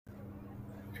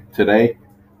Today,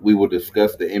 we will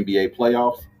discuss the NBA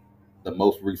playoffs, the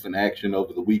most recent action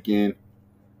over the weekend,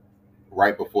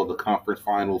 right before the conference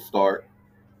finals start.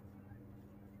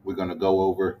 We're going to go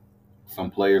over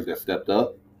some players that stepped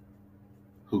up,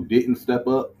 who didn't step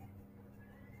up,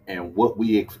 and what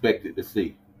we expected to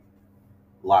see.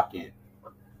 Lock in.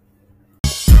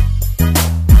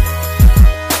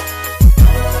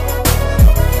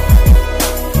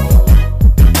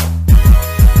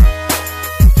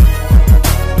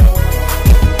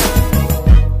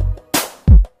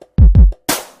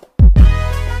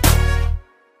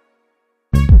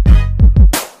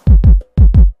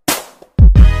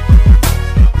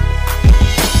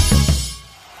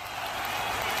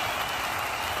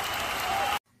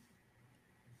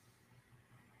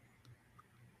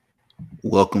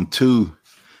 Welcome to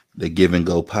the Give and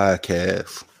Go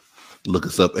podcast. Look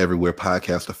us up everywhere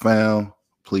podcasts are found.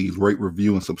 Please rate,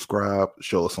 review, and subscribe.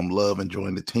 Show us some love and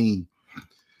join the team.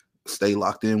 Stay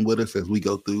locked in with us as we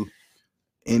go through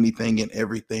anything and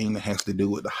everything that has to do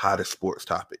with the hottest sports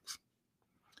topics.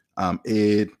 I'm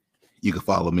Ed. You can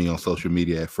follow me on social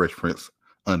media at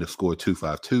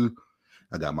FreshPrince_252.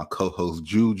 I got my co-host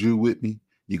Juju with me.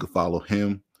 You can follow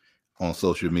him on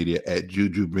social media at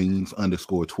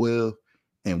JujuBeans_12.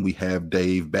 And we have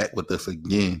Dave back with us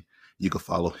again. You can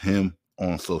follow him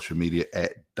on social media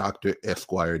at Dr.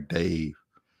 Esquire Dave.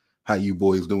 How you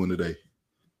boys doing today?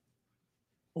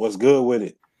 What's good with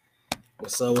it?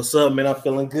 What's up, man? I'm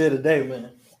feeling good today,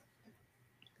 man.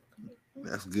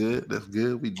 That's good.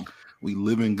 We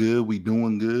living good. We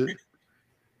doing good.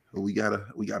 We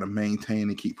gotta maintain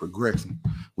and keep progressing.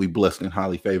 We blessed and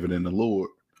highly favored in the Lord.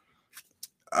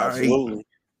 All Absolutely. Right.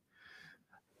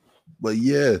 But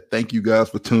yeah, thank you guys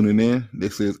for tuning in.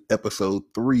 This is episode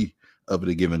 3 of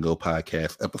the Give and Go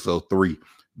podcast. Episode 3,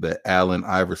 the Allen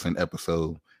Iverson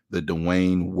episode, the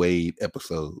Dwayne Wade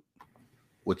episode.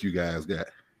 What you guys got?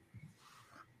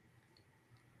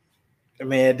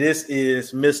 Man, this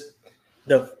is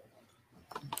the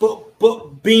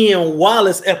Ben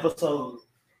Wallace episode.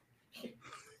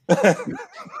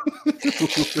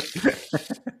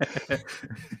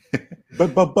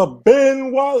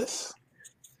 Ben Wallace.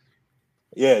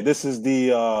 Yeah, this is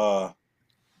the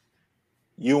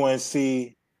UNC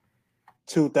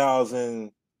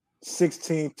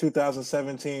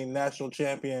 2016-2017 national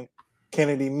champion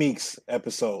Kennedy Meeks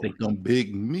episode. Think on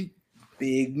Big Meek.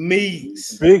 Big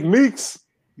Meeks. Big Meeks.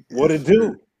 What it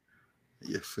do?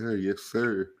 Yes, sir. Yes,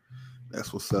 sir.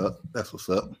 That's what's up.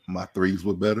 My threes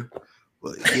were better.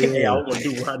 But yeah. Hey, I want to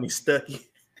do Rodney Stuckey.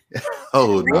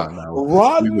 Oh, no.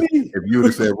 Rodney. If you would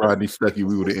have said Rodney Stuckey,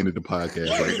 we would have ended the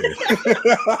podcast right there.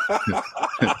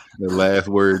 The last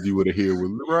word you would have heard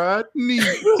was Rodney.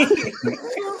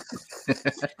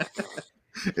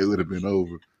 It would have been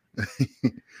over.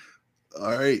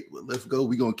 All right, well, let's go.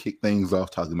 We're going to kick things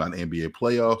off talking about the NBA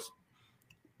playoffs.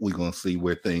 We're going to see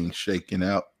where things shaking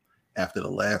out after the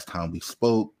last time we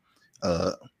spoke.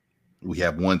 We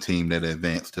have one team that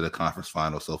advanced to the conference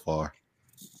final so far,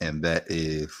 and that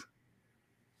is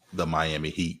the Miami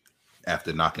Heat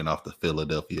after knocking off the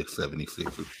Philadelphia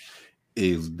 76ers.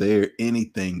 Is there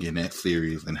anything in that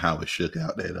series and how it shook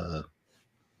out that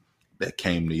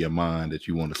came to your mind that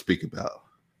you want to speak about?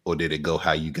 Or did it go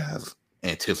how you guys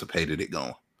anticipated it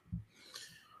going?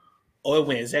 Oh, it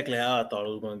went exactly how I thought it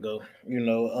was going to go. You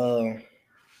know,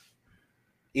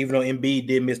 even though Embiid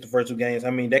did miss the first 2 games, I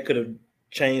mean, that could have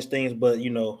changed things, but,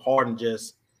 you know, Harden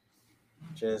just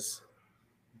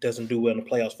doesn't do well in the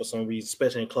playoffs for some reason,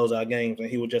 especially in closeout games, and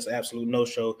he was just absolute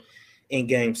no-show in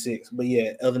Game 6. But,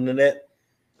 yeah, other than that,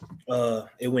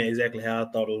 it went exactly how I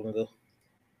thought it was going to go.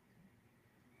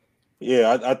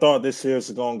 Yeah, I thought this series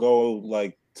was going to go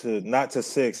like not to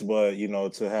 6, but, you know,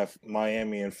 to have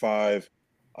Miami in 5.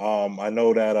 I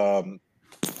know that,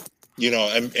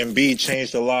 Embiid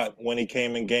changed a lot when he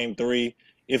came in Game 3.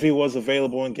 If he was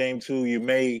available in Game 2, it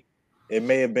may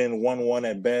have been 1-1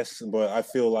 at best, but I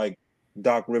feel like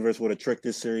Doc Rivers would have tricked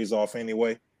this series off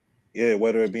anyway. Yeah,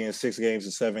 whether it be in 6 games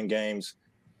or 7 games.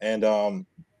 And I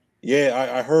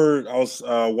heard I was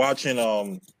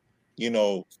watching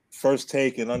First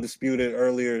Take and Undisputed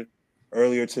earlier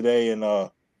today, and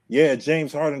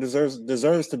James Harden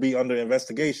deserves to be under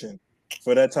investigation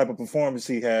for that type of performance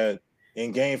he had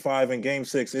in Game 5 and Game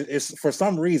 6. It's for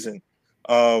some reason.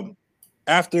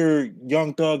 After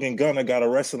Young Thug and Gunna got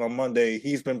arrested on Monday,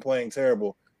 he's been playing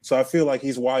terrible. So I feel like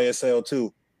he's YSL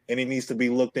too, and he needs to be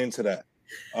looked into that.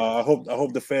 I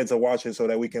hope the feds are watching so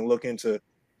that we can look into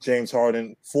James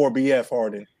Harden, 4BF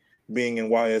Harden, being in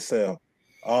YSL.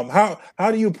 How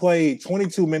do you play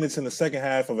 22 minutes in the second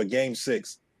half of a Game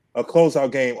 6, a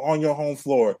closeout game on your home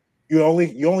floor? You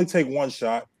only take one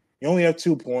shot. You only have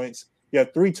 2 points. You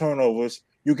have 3 turnovers.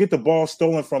 You get the ball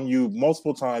stolen from you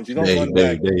multiple times. You don't run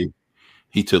back. Dave.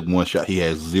 He took one shot. He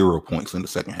had 0 points in the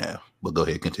second half. But go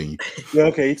ahead, continue. Yeah,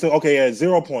 okay. He had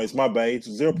 0 points. My bad. He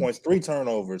took 0 points, 3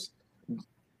 turnovers,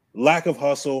 lack of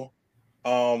hustle.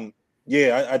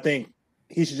 I think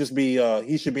he should just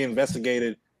be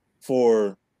investigated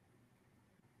for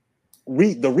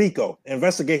the RICO.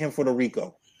 Investigate him for the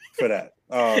RICO for that.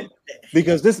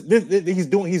 Because this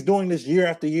he's doing this year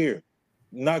after year,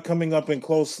 not coming up in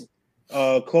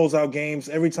closeout games.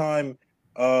 Every time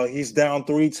he's down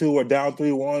 3-2 or down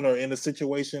 3-1 or in a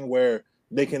situation where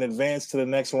they can advance to the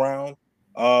next round,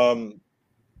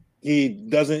 he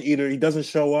doesn't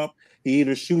show up. He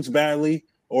either shoots badly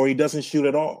or he doesn't shoot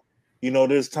at all.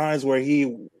 There's times where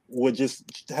he would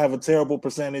just have a terrible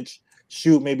percentage,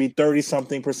 shoot maybe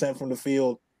 30-something% from the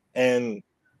field, and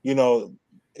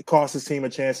it costs his team a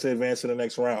chance to advance to the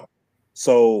next round.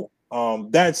 So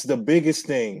that's the biggest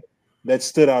thing that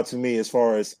stood out to me as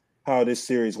far as how this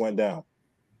series went down.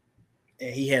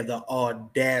 And he had the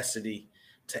audacity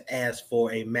to ask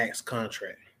for a max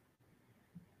contract.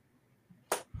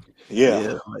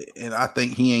 Yeah, and I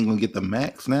think he ain't gonna get the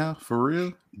max now for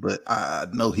real. But I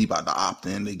know he about to opt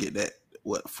in to get that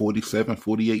 47,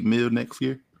 48 mil next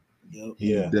year. Yep.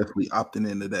 He's definitely opting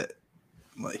into that.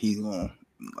 Like he's gonna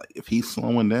if he's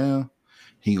slowing down,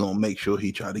 he gonna make sure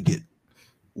he try to get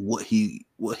what he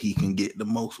can get the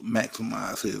most,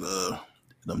 maximize his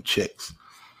them checks.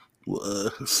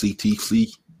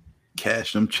 CTC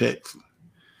cash them checks.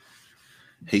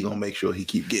 He gonna make sure he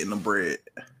keep getting the bread.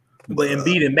 But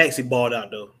Embiid and Maxey balled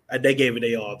out though. They gave it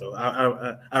they all though.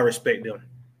 I respect them.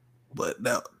 But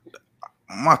now,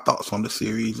 my thoughts on the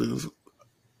series is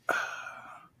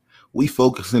we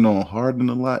focusing on Harden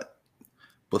a lot,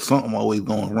 but something always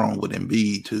going wrong with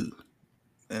Embiid too.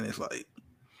 And it's like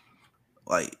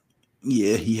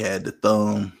yeah, he had the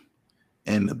thumb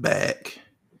and the back,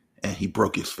 and he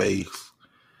broke his face.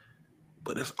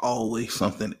 But it's always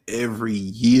something every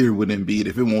year with Embiid.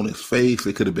 If it wasn't his face,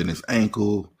 it could have been his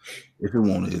ankle. If it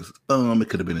wasn't his thumb, it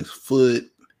could have been his foot.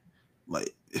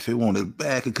 Like, if it wasn't his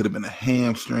back, it could have been a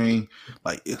hamstring.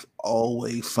 Like, it's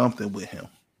always something with him.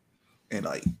 And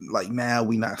like now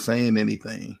we not saying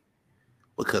anything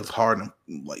because Harden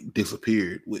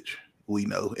disappeared, which we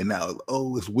know. And now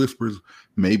it's whispers.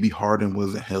 Maybe Harden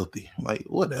wasn't healthy. Like,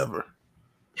 whatever.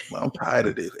 Well, I'm tired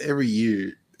of this. Every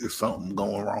year there's something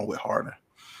going wrong with Harden.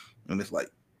 And it's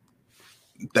like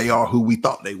they are who we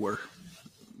thought they were.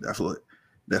 That's what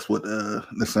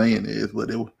the saying is.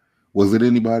 But was it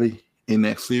anybody in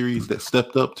that series that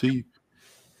stepped up to you?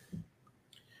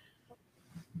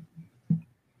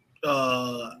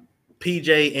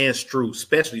 PJ and Strus,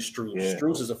 especially Strus. Yeah.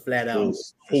 Strus is a flat out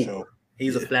sure.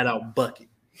 He's a flat out bucket.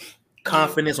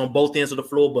 Confidence on both ends of the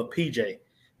floor, but PJ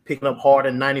picking up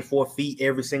Harden 94 feet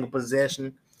every single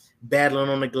possession, battling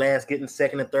on the glass, getting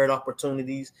second and third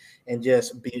opportunities, and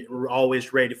just be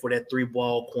always ready for that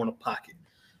 3-ball corner pocket.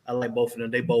 I like both of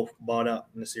them. They both balled out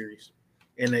in the series.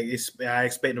 And I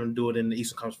expect them to do it in the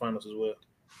Eastern Conference Finals as well.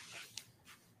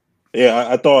 Yeah,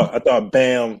 I thought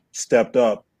Bam stepped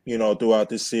up, throughout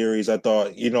this series. I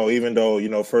thought, even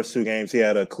though, first 2 games he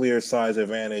had a clear size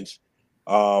advantage.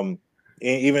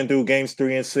 Even through games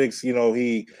 3 and 6,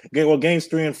 games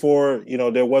 3 and 4,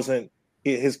 there wasn't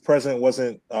his presence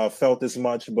wasn't felt as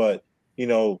much, but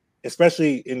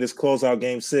especially in this closeout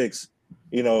game 6,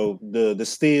 the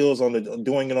steals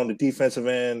doing it on the defensive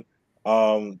end,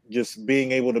 just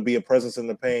being able to be a presence in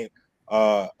the paint.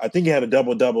 I think he had a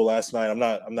double-double last night. I'm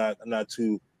not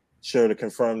too sure to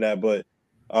confirm that, but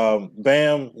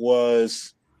Bam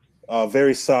was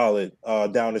very solid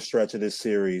down the stretch of this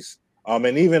series.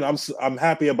 And even I'm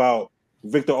happy about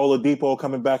Victor Oladipo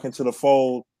coming back into the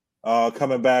fold,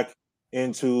 coming back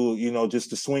into just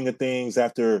the swing of things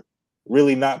after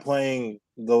really not playing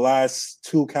the last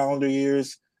 2 calendar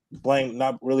years,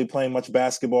 not really playing much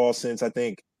basketball since I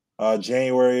think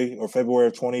January or February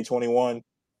of 2021,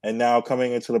 and now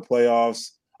coming into the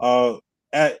playoffs.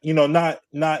 Not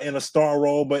in a star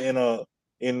role, but in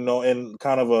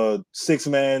kind of a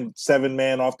 6-man,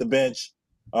 7-man off the bench.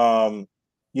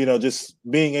 Just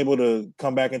being able to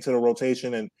come back into the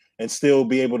rotation and still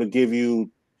be able to give you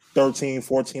 13,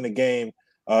 14 a game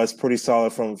is pretty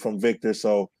solid from Victor.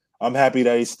 So I'm happy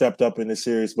that he stepped up in this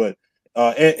series. But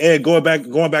Ed, going back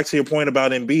to your point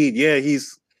about Embiid, yeah,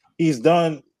 he's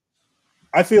done.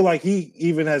 I feel like he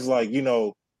even has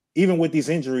even with these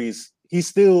injuries, he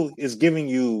still is giving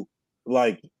you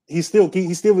he's still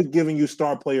giving you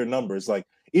star player numbers. Like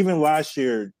even last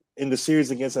year in the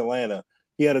series against Atlanta,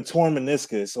 he had a torn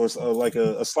meniscus or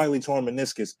a slightly torn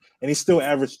meniscus, and he still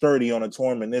averaged 30 on a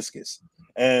torn meniscus.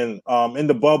 And in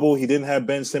the bubble, he didn't have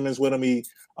Ben Simmons with him. He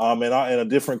and a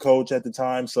different coach at the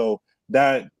time, so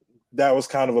that was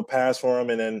kind of a pass for him.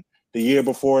 And then the year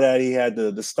before that, he had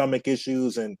the stomach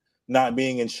issues and not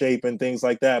being in shape and things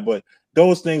like that. But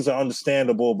those things are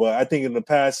understandable. But I think in the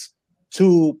past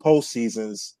 2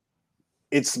 postseasons,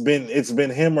 it's been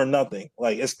him or nothing.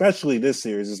 Like especially this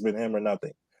series, it's been him or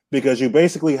nothing because you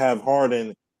basically have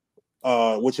Harden,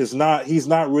 which is not he's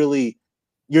not really.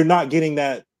 You're not getting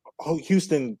that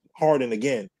Houston Harden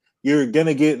again. You're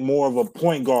gonna get more of a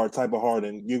point guard type of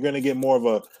Harden. You're gonna get more of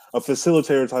a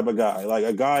facilitator type of guy, like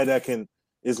a guy that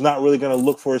is not really gonna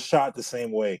look for a shot the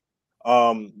same way.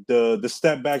 The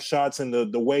step back shots and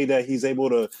the way that he's able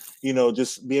to,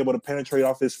 just be able to penetrate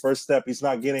off his first step. He's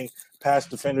not getting past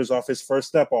defenders off his first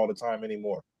step all the time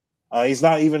anymore. He's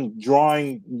not even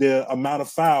drawing the amount of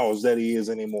fouls that he is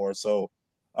anymore. So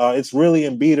it's really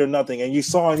Embiid or nothing. And you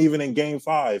saw it even in Game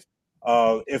 5.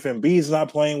 If Embiid's not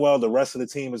playing well, the rest of the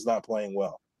team is not playing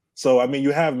well. So I mean,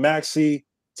 you have Maxey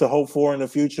to hope for in the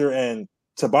future, and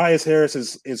Tobias Harris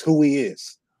is who he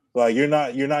is. Like you're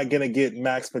not gonna get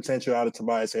max potential out of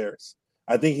Tobias Harris.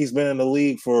 I think he's been in the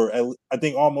league for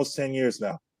almost 10 years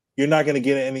now. You're not gonna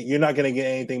get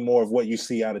anything more of what you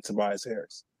see out of Tobias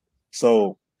Harris.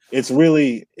 So it's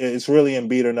really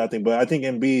Embiid or nothing. But I think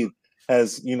Embiid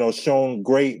has shown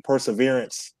great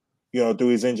perseverance through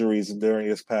his injuries during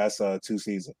his past 2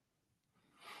 seasons.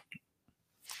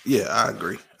 Yeah, I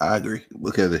agree.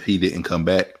 Because if he didn't come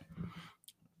back,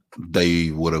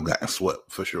 they would have gotten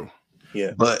swept for sure.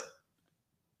 Yeah. But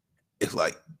it's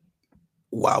like,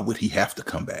 why would he have to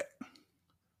come back?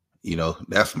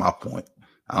 That's my point.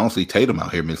 I don't see Tatum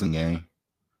out here missing game.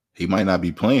 He might not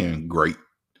be playing great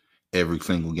every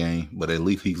single game, but at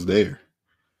least he's there.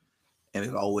 And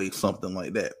it's always something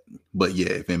like that. But yeah,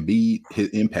 if Embiid, his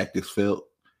impact is felt,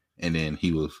 and then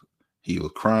he was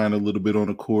crying a little bit on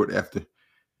the court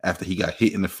after he got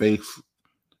hit in the face,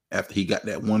 after he got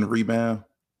that one rebound.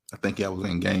 I think that was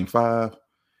in Game 5.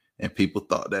 And people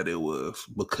thought that it was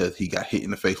because he got hit in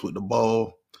the face with the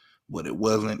ball, but it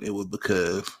wasn't. It was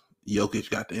because Jokic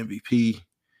got the MVP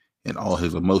and all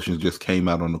his emotions just came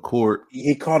out on the court.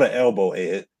 He caught an elbow,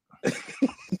 Ed.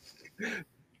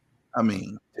 I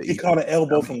mean, he caught an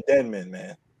elbow from Deadman,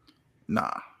 man.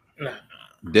 Nah.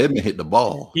 Deadman hit the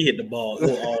ball. He hit the ball.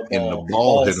 And the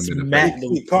ball hit him in the face.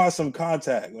 He caught some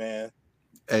contact, man.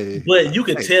 Hey, but you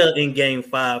could tell in Game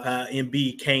 5 how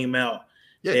Embiid came out.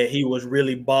 Yeah. That he was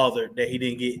really bothered that he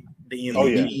didn't get the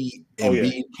MVP.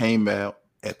 Embiid came out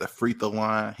at the free throw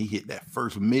line. He hit that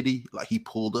first midi, like he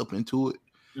pulled up into it.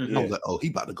 Mm-hmm. I was like, oh, he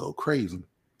about to go crazy.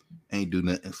 Ain't do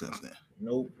nothing since then.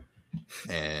 Nope.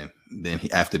 And then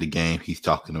after the game, he's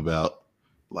talking about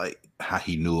like how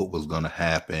he knew it was going to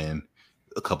happen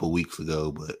a couple weeks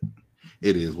ago, but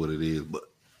it is what it is. But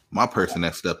my person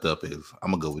that stepped up is, I'm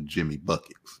going to go with Jimmy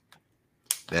Buckets.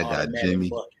 That guy,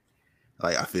 Jimmy. Bucket.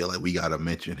 Like, I feel like we got to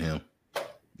mention him.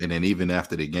 And then even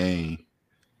after the game,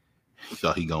 he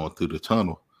saw he going through the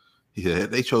tunnel. He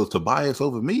said, they chose Tobias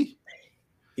over me.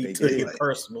 He took it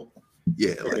personal.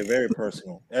 Yeah. Like, very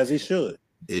personal, as he should.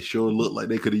 It sure looked like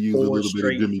they could have used a little bit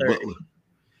of Jimmy Butler.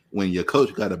 When your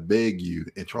coach got to beg you,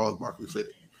 and Charles Barkley said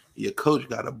it, your coach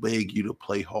got to beg you to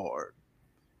play hard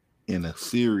in a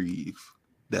series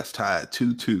that's tied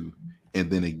 2-2. And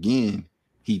then again,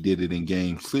 he did it in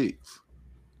Game 6.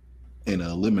 In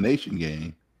an elimination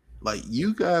game. Like,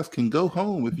 you guys can go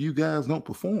home if you guys don't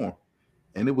perform.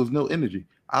 And there was no energy.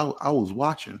 I was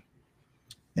watching,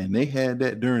 and they had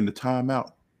that during the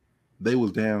timeout. They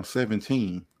was down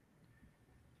 17.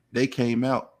 They came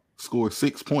out, scored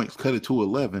 6 points, cut it to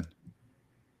 11,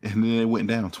 and then they went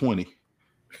down 20.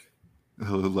 It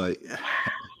was like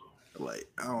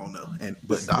I don't know.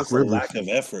 But Doc Rivers, lack of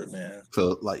effort, man.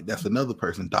 So like that's another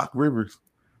person, Doc Rivers.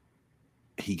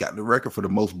 He got the record for the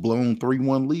most blown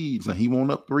 3-1 leads, and he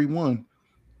went up 3-1.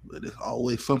 But there's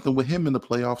always something with him in the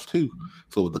playoffs too.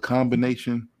 So with the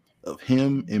combination of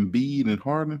him, Embiid, and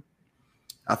Harden,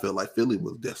 I feel like Philly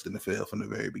was destined to fail from the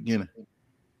very beginning.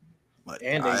 Like,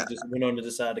 and they just went on to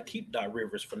decide to keep Doc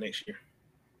Rivers for next year.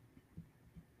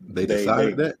 They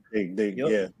decided that?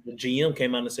 Yeah. The GM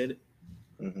came out and said it.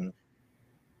 Mm-hmm.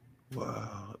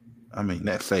 Wow. I mean,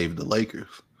 that saved the Lakers.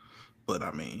 But,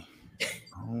 I mean,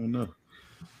 I don't know.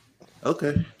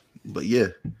 Okay. But, yeah.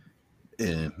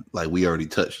 And, like we already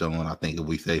touched on, I think if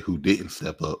we say who didn't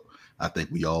step up, I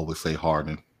think we always say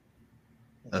Harden.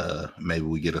 Maybe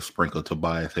we get a sprinkle of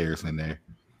Tobias Harris in there.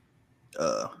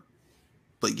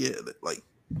 But yeah, like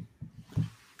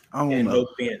I don't know. No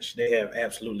bench. They have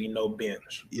absolutely no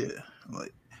bench. Yeah,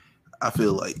 like I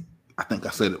feel like I think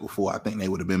I said it before. I think they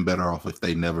would have been better off if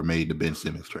they never made the Ben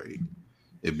Simmons trade.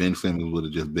 if Ben Simmons would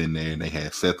have just been there and they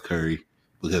had Seth Curry,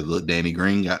 because look, Danny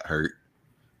Green got hurt.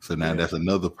 So now that's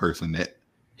another person that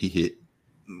he hit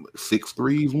 6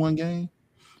 threes one game.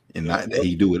 And not that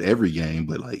he do it every game,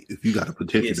 but like if you got a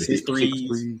potential to hit 6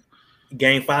 threes.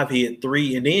 Game 5, he hit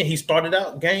 3, and then he started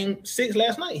out game 6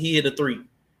 last night. He hit a 3.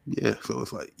 Yeah, so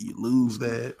it's like you lose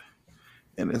that,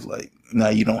 and it's like now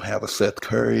you don't have a Seth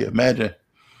Curry. Imagine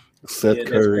Seth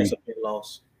Curry, that's a big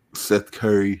loss. Seth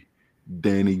Curry,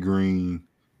 Danny Green,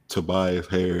 Tobias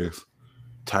Harris,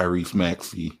 Tyrese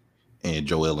Maxey, and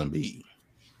Joel Embiid.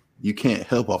 You can't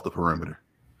help off the perimeter.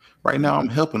 Right now, I'm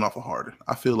helping off of Harden.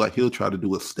 I feel like he'll try to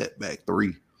do a step back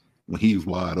 3 when he's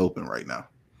wide open right now.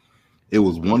 It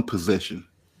was one possession,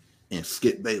 and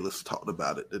Skip Bayless talked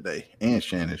about it today, and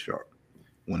Shannon Sharp,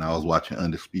 when I was watching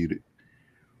Undisputed,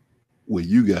 where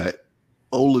you got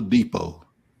Oladipo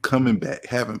coming back,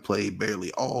 having played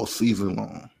barely all season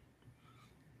long.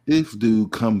 This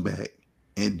dude come back,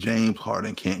 and James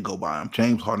Harden can't go by him.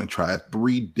 James Harden tried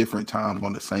 3 different times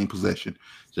on the same possession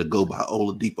to go by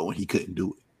Oladipo, and he couldn't do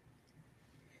it.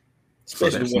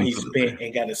 Especially when he spent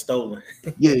and got it stolen.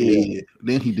 Yeah.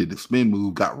 Then he did the spin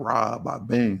move, got robbed by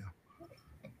Bam.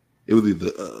 It was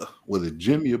either was it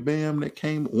Jimmy or Bam that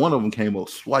came? One of them came up,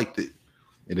 swiped it,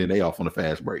 and then they off on a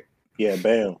fast break. Yeah,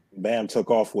 Bam took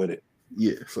off with it.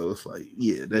 Yeah, so it's like,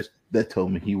 that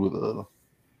told me he was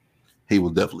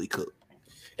definitely cooked.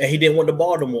 And he didn't want the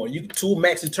ball no more. 2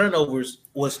 maxi turnovers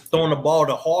was throwing the ball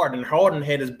to Harden. Harden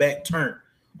had his back turned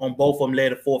on both of them, led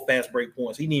to 4 fast break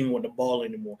points. He didn't even want the ball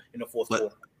anymore in the fourth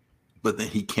quarter. But then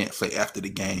he can't say after the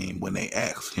game when they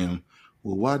asked him,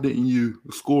 well, why didn't you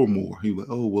score more? He was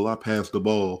like, oh, well, I passed the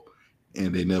ball,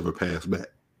 and they never passed back.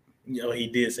 He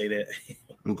did say that.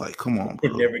 I'm like, come on, bro.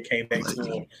 It never came back to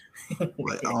him.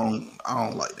 Like, I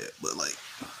don't like that. But like,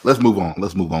 let's move on.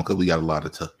 Because we got a lot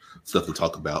of stuff to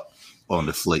talk about on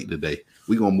the slate today.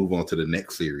 We're gonna move on to the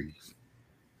next series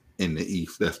in the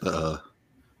East. That's the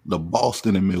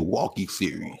Boston and Milwaukee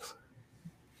series.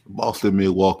 Boston,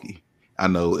 Milwaukee. I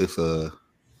know that's a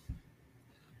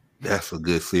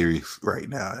good series right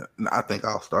now. And I think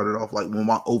I'll start it off like with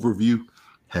my overview.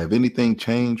 Have anything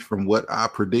changed from what I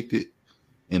predicted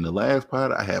in the last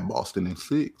part? I had Boston in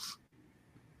 6,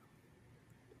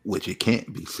 which it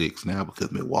can't be 6 now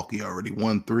because Milwaukee already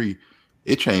won 3.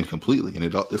 It changed completely, and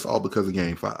it's all because of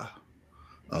Game 5.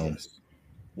 When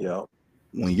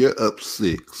you're up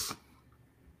 6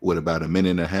 with about a minute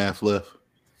and a half left,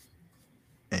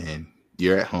 and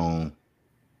you're at home,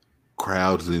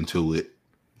 crowds into it,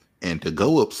 and to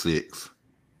go up 6,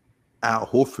 Al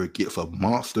Horford gets a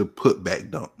monster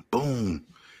putback dunk. Boom.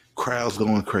 Crowds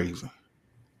going crazy.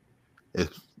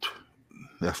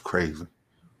 That's crazy.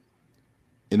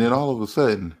 And then all of a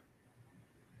sudden,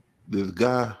 this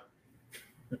guy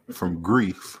from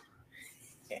Greece,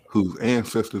 whose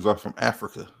ancestors are from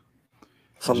Africa.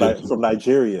 From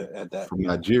Nigeria at that. From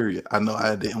Nigeria. I know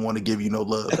I didn't want to give you no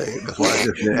love, babe. That's why I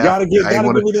just you gotta give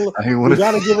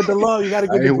it the love. You gotta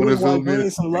give the green white green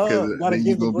some love. You gotta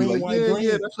give the green white green.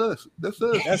 Yeah, that's us.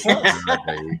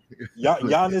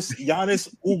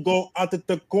 Giannis Ugo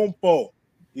Antetokounmpo.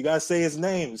 You gotta say his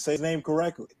name. Say his name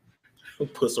correctly.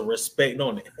 Put some respect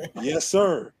on it. Yes,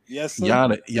 sir.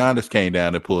 Giannis came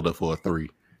down and pulled up for a 3,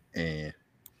 and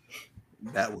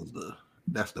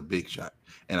that's the big shot.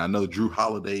 And I know Drew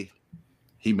Holiday,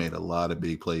 he made a lot of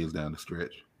big plays down the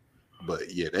stretch.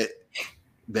 But yeah,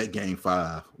 that Game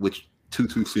 5, which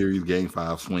 2-2 series Game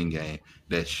 5 swing game,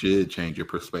 that should change your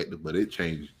perspective. But it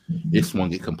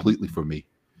swung it completely for me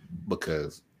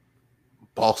because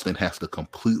Boston has to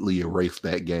completely erase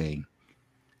that game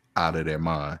out of their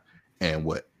mind. And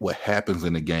what happens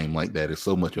in a game like that is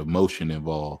so much emotion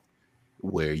involved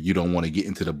where you don't want to get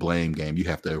into the blame game. You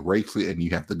have to erase it, and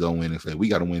you have to go in and say, we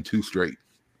got to win 2 straight.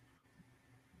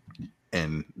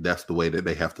 And that's the way that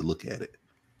they have to look at it.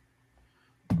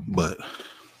 But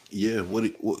yeah, what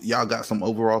y'all got some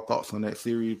overall thoughts on that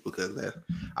series? Because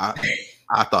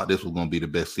I thought this was going to be the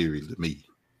best series to me.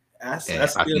 I think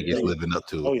it's living up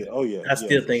to it. Oh yeah. I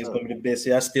still think it's going to be the best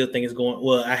series. I still think it's going.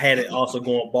 Well, I had it also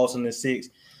going Boston in 6,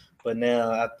 but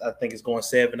now I think it's going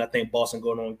 7. I think Boston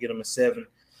going on get them in 7.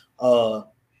 I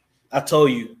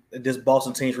told you this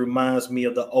Boston team reminds me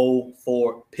of the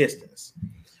 04 Pistons.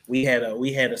 We had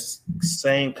a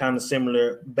same kind of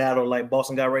similar battle like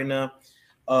Boston got right now,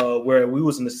 where we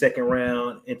was in the second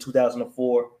round in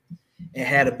 2004 and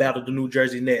had a battle the New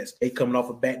Jersey Nets. They coming off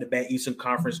of back-to-back Eastern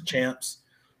Conference champs,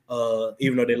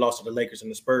 even though they lost to the Lakers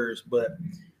and the Spurs, but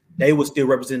they were still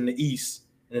representing the East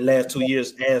in the last 2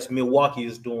 years as Milwaukee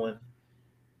is doing.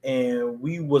 And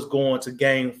we was going to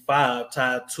Game 5,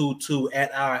 tied 2-2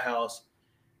 at our house,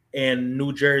 And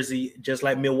New Jersey, just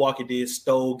like Milwaukee did,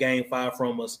 stole Game 5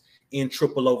 from us in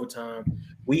triple overtime.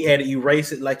 We had to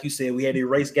erase it, like you said. We had to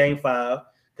erase Game 5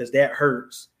 because that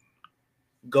hurts.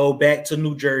 Go back to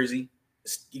New Jersey,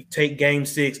 take Game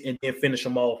 6, and then finish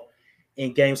them off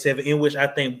in Game 7, in which I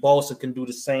think Boston can do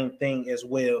the same thing as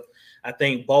well. I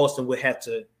think Boston would have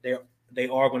to. They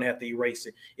are going to have to erase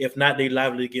it. If not, they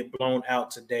liable to get blown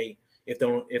out today if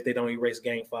they don't erase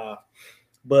Game 5.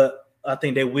 But I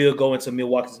think they will go into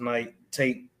Milwaukee tonight,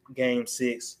 take Game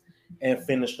 6, and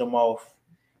finish them off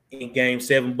in Game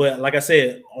 7. But like I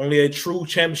said, only a true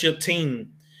championship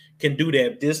team can do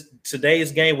that.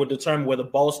 Today's game will determine whether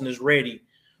Boston is ready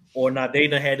or not. They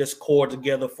done had this core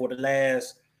together for the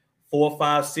last 4,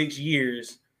 5, 6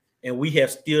 years, and we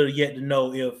have still yet to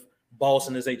know if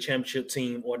Boston is a championship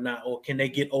team or not, or can they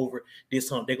get over this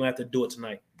hump? They're going to have to do it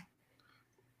tonight.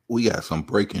 We got some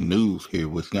breaking news here,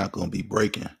 which is not going to be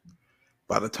breaking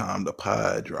by the time the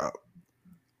pod drop.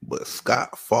 But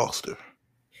Scott Foster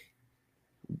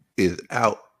is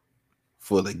out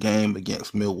for the game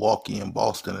against Milwaukee and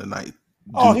Boston tonight.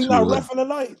 Oh, he's not reffing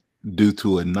tonight? Due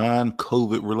to a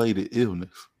non-COVID related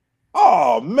illness.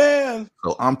 Oh, man.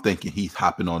 So I'm thinking he's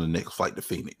hopping on the next flight to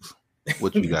Phoenix.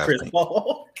 What you guys think?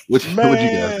 What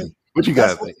you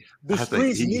guys think?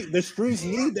 The streets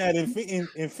need that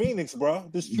in Phoenix, bro.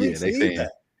 The streets need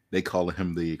that. They calling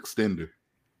him the extender.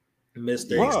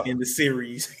 Mr. Extended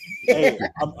Series. Hey,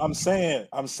 I'm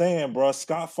saying, bro,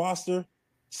 Scott Foster,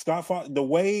 the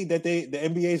way that the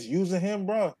NBA is using him,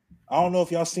 bro. I don't know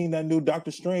if y'all seen that new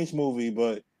Doctor Strange movie,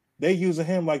 but they using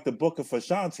him like the Book of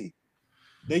Ashanti.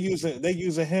 They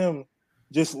using him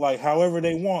just like however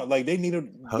they want. Like they need to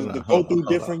go through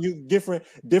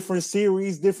different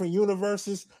series, different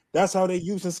universes. That's how they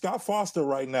using Scott Foster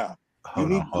right now.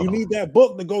 You need that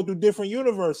book to go through different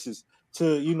universes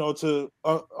to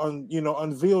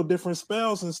unveil different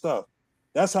spells and stuff.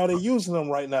 That's how they're using them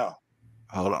right now.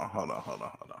 Hold on.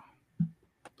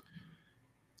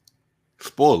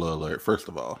 Spoiler alert, first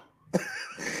of all.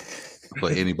 For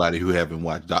anybody who haven't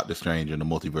watched Doctor Strange and the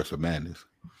Multiverse of Madness.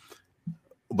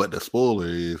 But the spoiler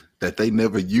is that they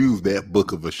never used that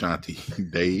Book of Ashanti,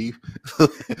 Dave.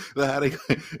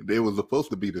 They were supposed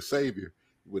to be the savior,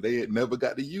 but they had never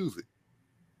got to use it.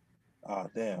 Oh,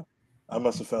 damn. I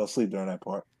must have fell asleep during that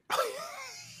part.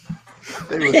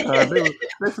 They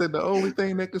said the only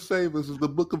thing that could save us is the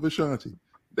Book of Ashanti.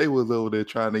 They was over there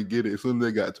trying to get it. As soon as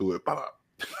they got to it, pop,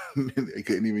 they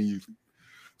couldn't even use it.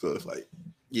 So it's like,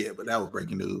 yeah, but that was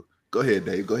breaking news. Go ahead,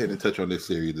 Dave. Go ahead and touch on this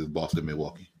series, this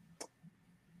Boston-Milwaukee.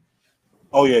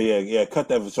 Oh, yeah. Cut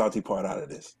that Ashanti part out of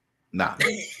this. Nah.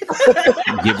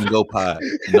 Give and go pod.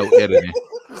 No editing.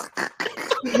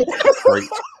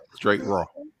 Straight raw.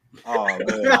 Oh, man.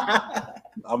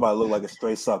 I might look like a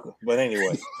straight sucker. But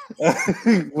anyway.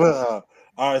 Well,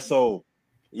 all right, so,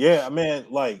 yeah, man,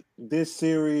 like, this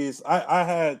series, I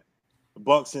had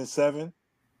Bucks in 7.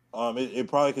 It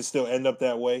probably could still end up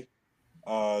that way.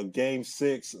 Game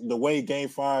 6, the way Game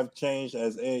 5 changed,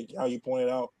 as Ed, how you pointed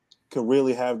out, could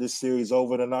really have this series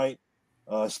over tonight,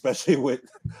 especially with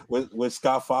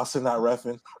Scott Foster not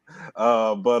reffing.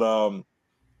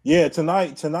 Yeah,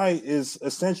 tonight is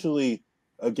essentially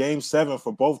a Game 7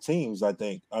 for both teams, I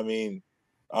think. I mean,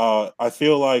 I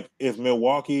feel like if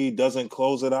Milwaukee doesn't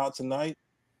close it out tonight,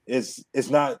 it's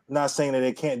not saying that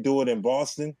they can't do it in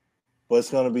Boston, but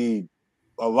it's going to be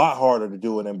a lot harder to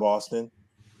do it in Boston.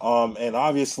 And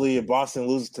obviously, if Boston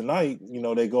loses tonight,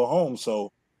 they go home.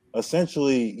 So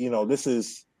essentially, this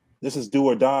is do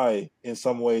or die in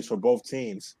some ways for both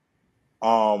teams.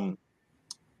 As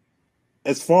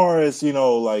far as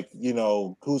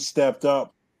who stepped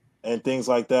up and things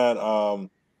like that,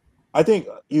 I think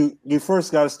you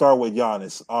first got to start with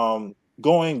Giannis.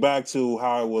 Going back to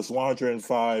how it was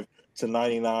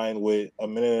 105-99 with a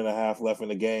minute and a half left in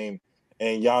the game,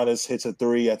 and Giannis hits a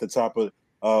 3 at the top of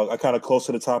kind of close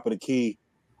to the top of the key.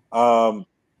 I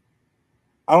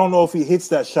don't know if he hits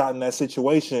that shot in that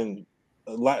situation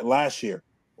last year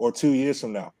or 2 years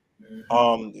from now.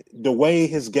 Mm-hmm. The way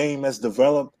his game has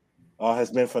developed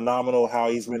has been phenomenal. How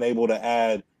he's been able to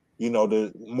add,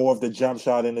 the more of the jump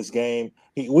shot in his game.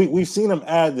 We've seen him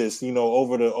add this,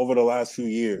 over the last few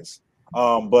years.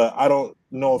 But I don't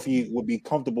know if he would be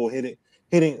comfortable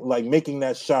hitting like making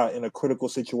that shot in a critical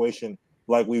situation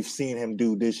like we've seen him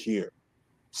do this year.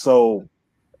 So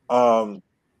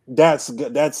that's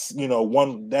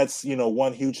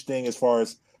one huge thing as far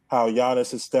as how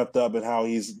Giannis has stepped up and how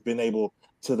he's been able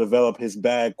to develop his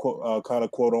bag, kind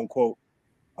of quote unquote.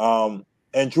 And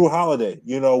Drew Holiday,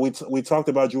 we talked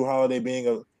about Drew Holiday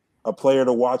being a player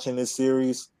to watch in this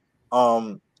series.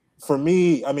 For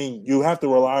me, I mean, you have to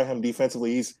rely on him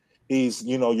defensively. He's,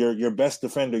 your best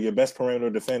defender, your best perimeter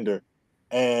defender.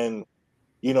 And,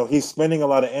 he's spending a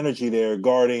lot of energy there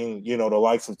guarding, the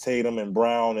likes of Tatum and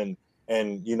Brown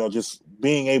and just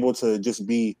being able to just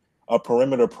be a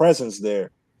perimeter presence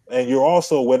there. And you're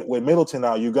also with Middleton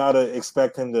now, you got to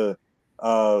expect him to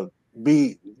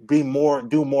do more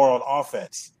on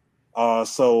offense.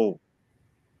 So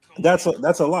that's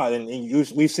a lot. And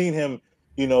we've seen him,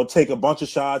 take a bunch of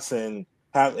shots and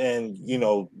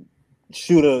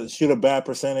shoot a bad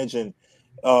percentage. And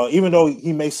even though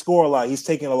he may score a lot, he's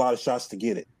taking a lot of shots to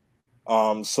get it.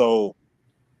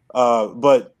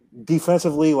 But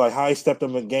defensively, like how he stepped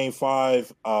up in Game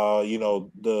 5,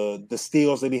 the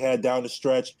steals that he had down the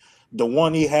stretch, the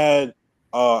one he had,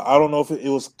 I don't know if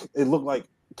it looked like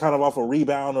kind of off a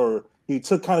rebound, or he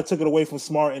took it away from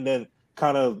Smart, and then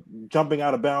kind of jumping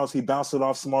out of bounds, he bounced it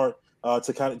off Smart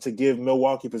to give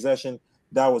Milwaukee possession.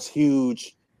 That was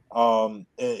huge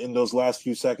in those last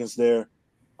few seconds there.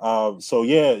 So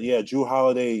Jrue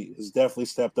Holiday has definitely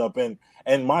stepped up, and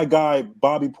my guy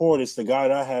Bobby Portis, the guy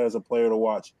that I had as a player to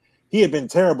watch, he had been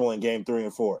terrible in Game 3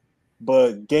 and 4,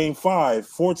 but Game 5,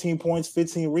 14 points,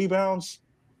 15 rebounds,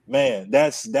 man,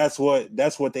 that's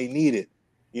what they needed,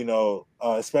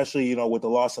 especially with the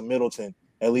loss of Middleton,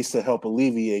 at least to help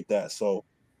alleviate that. So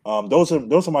those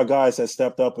are my guys that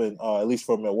stepped up at least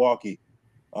for Milwaukee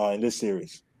in this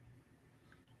series.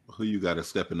 Who you got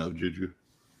stepping up, Juju?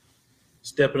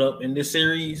 Stepping up in this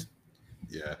series,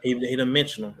 he didn't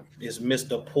mention him. Is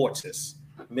Mr. Portis.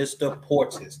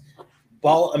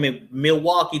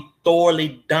 Milwaukee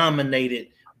thoroughly dominated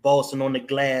Boston on the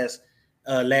glass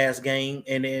last game,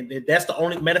 and that's the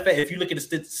only matter of fact. If you look at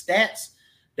the stats,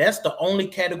 that's the only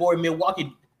category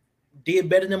Milwaukee did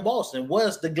better than Boston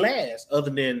was the glass.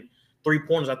 Other than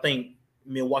 3-pointers, I think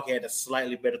Milwaukee had a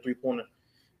slightly better 3-pointer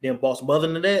than Boston. But other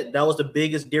than that, that was the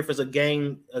biggest difference of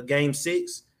Game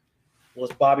 6. Was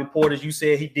Bobby Portis. You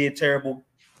said he did terrible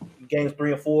Games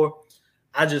 3 and 4.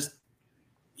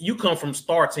 You come from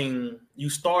you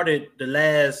started the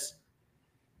last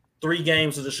 3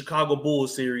 games of the Chicago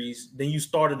Bulls series, then you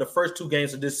started the first 2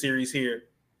 games of this series here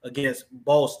against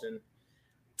Boston,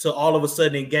 to all of a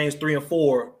sudden in Games 3 and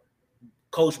 4,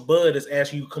 Coach Bud is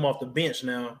asking you to come off the bench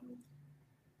now.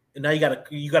 And now you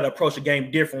gotta approach the game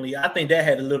differently. I think that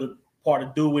had a little part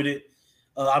to do with it.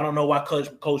 I don't know why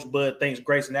Coach Bud thinks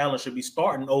Grayson Allen should be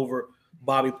starting over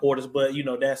Bobby Portis, but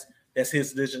that's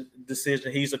his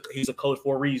decision. He's a coach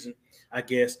for a reason, I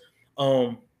guess.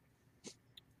 But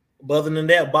other than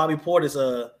that, Bobby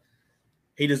Portis,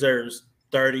 he deserves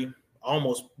 30,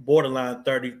 almost borderline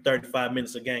 30, 35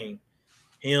 minutes a game.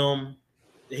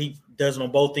 He does it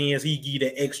on both ends. He give you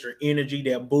that extra energy,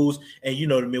 that boost, and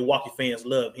the Milwaukee fans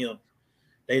love him.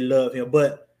 They love him.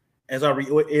 But as I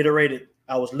reiterated,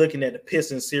 I was looking at the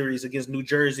Pistons series against New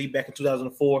Jersey back in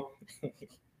 2004,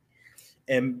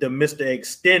 and the Mr.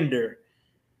 Extender,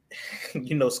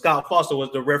 Scott Foster was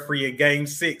the referee in Game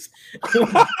 6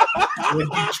 when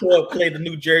Detroit played the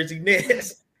New Jersey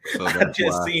Nets. So I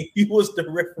just seen he was the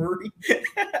referee.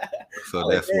 So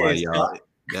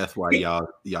that's why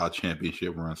y'all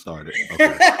championship run started.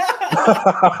 Okay.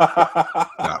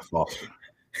 Scott Foster.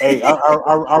 Hey,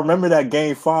 I remember that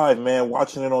Game 5, man,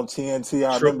 watching it on TNT.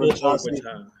 I remember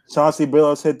Chauncey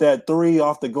Billups hit that 3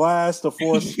 off the glass to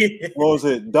force, what was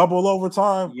it, double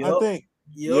overtime, I think.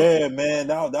 Yep. Yeah, man,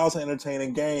 that was an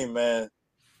entertaining game, man.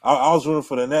 I was rooting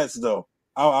for the Nets, though.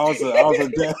 I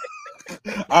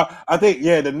think,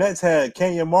 the Nets had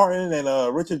Kenyon Martin and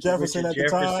Richard Jefferson at the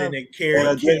time. And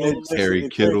Kerry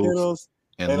Kittles.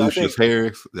 And Lucius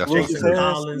Harris. That's Jason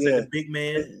Collins and the big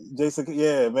man. Jason,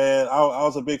 man. I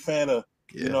was a big fan of,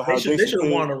 how they should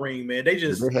have won a ring, man. They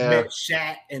just met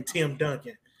Shaq and Tim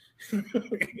Duncan.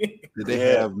 Did they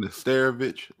have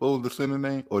Nesterovich? What was the center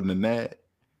name? Or Nenad?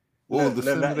 What was the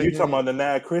center name? You talking about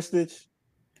Nenad Kristich?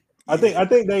 I think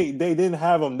they didn't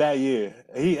have him that year.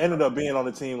 He ended up being on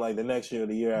the team like the next year or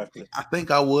the year after. I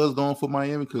think I was going for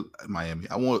Miami.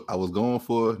 I was going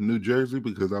for New Jersey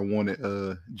because I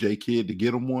wanted J Kidd to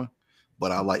get him one,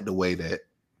 but I like the way that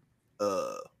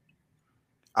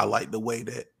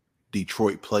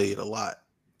Detroit played a lot,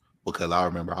 because I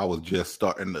remember I was just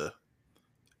starting to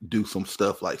do some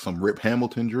stuff like some Rip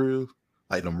Hamilton drills,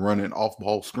 like them running off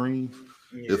ball screens.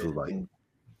 Yeah. This was like,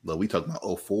 look, we talking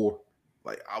about 04.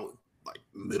 Like I was like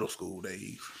middle school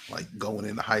days, like going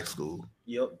into high school.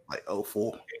 Yep. Like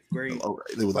 04. Great.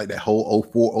 It was like that whole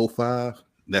 04, 05.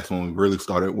 That's when we really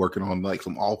started working on like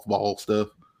some off ball stuff.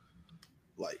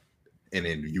 Like, and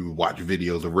then you would watch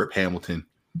videos of Rip Hamilton,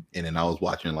 and then I was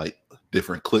watching like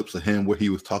different clips of him where he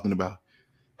was talking about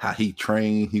how he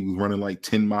trained. He was running like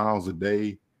 10 miles a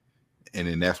day. And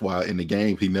then that's why in the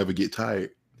game he never get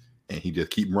tired. and he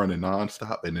just keep running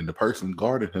nonstop, and then the person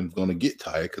guarding him is going to get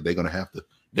tired because they're going to have to.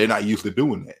 They're not used to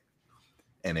doing that.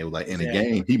 And they were like, in a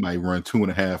game, he might run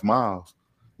 2.5 miles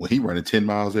when he running 10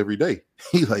 miles every day.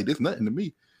 He's like, this nothing to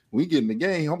me. When we get in the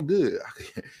game, I'm good.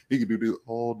 He can do this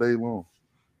all day long.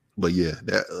 But yeah,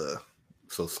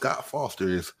 so Scott Foster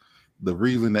is the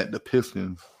reason that the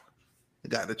Pistons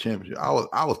got the championship.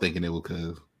 I was thinking it was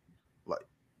because like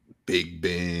Big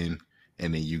Ben,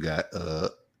 and then you got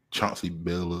Chauncey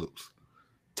Billups,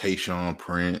 Tayshaun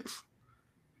Prince,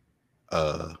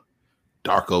 Darko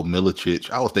Milicic.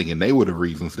 I was thinking they were the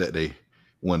reasons that they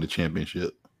won the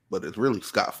championship, but it's really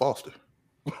Scott Foster.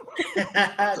 Come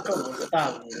on,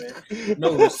 stop it, man.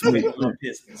 No respect on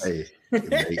Pistons. Hey, it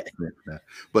makes sense now.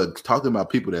 But talking about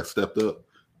people that stepped up,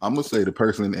 I'm gonna say the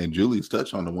person, and Julius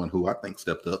touched on the one who I think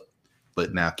stepped up,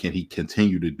 but now can he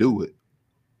continue to do it?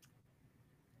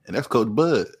 And that's Coach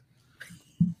Bud.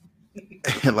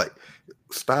 And like,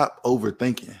 stop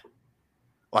overthinking.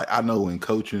 Like, I know in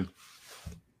coaching,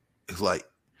 it's like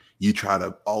you try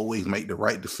to always make the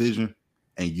right decision,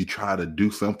 and you try to do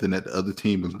something that the other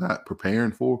team is not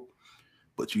preparing for,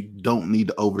 but you don't need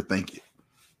to overthink it.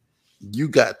 You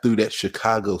got through that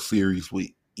Chicago series with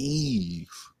ease.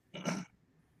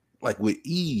 Like with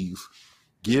ease.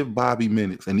 Give Bobby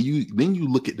minutes. And then you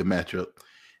look at the matchup,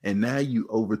 and now you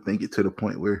overthink it to the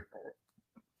point where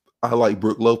I like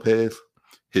Brook Lopez.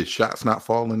 His shot's not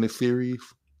falling this series,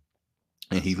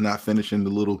 and he's not finishing the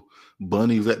little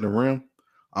bunnies at the rim.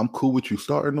 I'm cool with you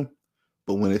starting him.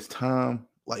 But when it's time,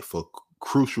 like for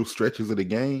crucial stretches of the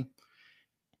game,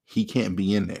 he can't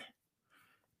be in there.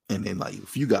 And then, like,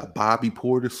 if you got Bobby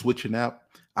Porter switching out,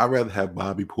 I'd rather have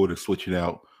Bobby Porter switching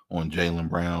out on Jaylen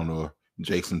Brown or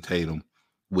Jason Tatum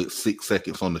with 6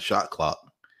 seconds on the shot clock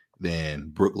than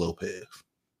Brook Lopez.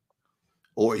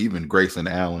 Or even Grayson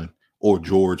Allen or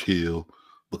George Hill.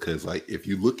 Because, like, if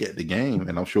you look at the game,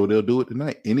 and I'm sure they'll do it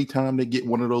tonight, anytime they get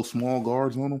one of those small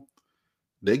guards on them,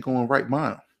 they're going right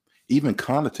by him. Even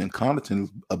Connaughton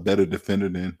is a better defender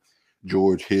than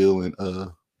George Hill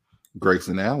and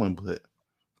Grayson Allen, but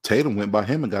Tatum went by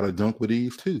him and got a dunk with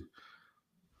ease too.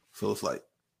 So it's like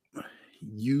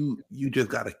you just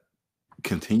got to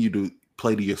continue to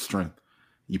play to your strength.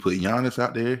 You put Giannis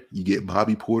out there, you get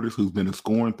Bobby Portis, who's been a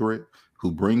scoring threat,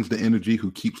 who brings the energy,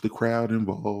 who keeps the crowd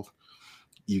involved.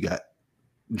 You got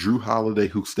Drew Holiday,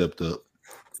 who stepped up.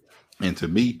 And to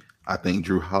me, I think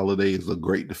Drew Holiday is a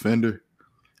great defender.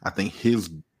 I think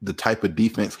the type of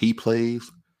defense he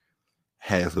plays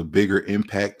has a bigger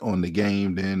impact on the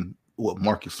game than what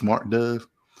Marcus Smart does.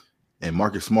 And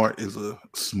Marcus Smart is a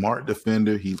smart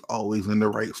defender. He's always in the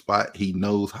right spot. He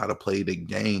knows how to play the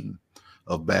game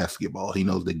of basketball. He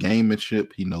knows the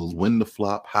gamemanship. He knows when to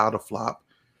flop, how to flop,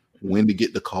 when to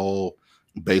get the call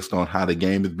based on how the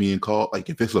game is being called.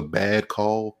 Like if it's a bad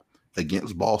call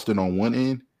against Boston on one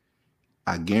end,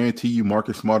 I guarantee you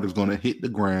Marcus Smart is going to hit the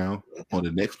ground on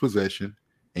the next possession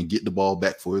and get the ball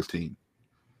back for his team.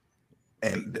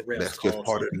 And that's just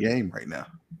part of the game right now.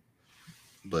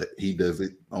 But he does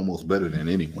it almost better than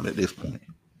anyone at this point.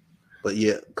 But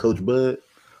yeah, Coach Bud,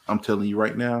 I'm telling you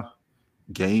right now,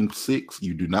 Game 6,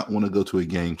 you do not want to go to a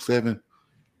Game 7.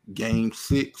 Game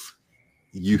 6,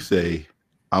 you say,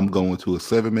 I'm going to a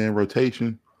 7-man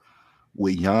rotation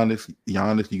with Giannis.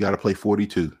 Giannis, you got to play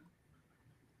 42.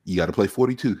 You got to play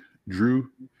 42. Drew,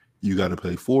 you got to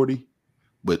play 40,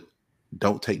 but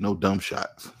don't take no dumb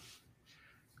shots.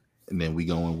 And then we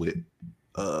going with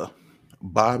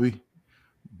Bobby.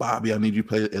 Bobby, I need you to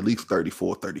play at least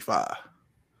 34, 35.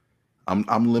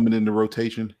 I'm limiting the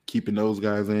rotation, keeping those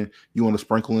guys in. You want to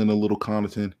sprinkle in a little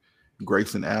Connaughton,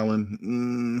 Grayson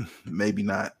Allen? Maybe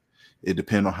not. It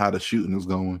depends on how the shooting is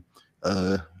going.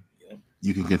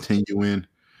 You can continue in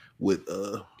with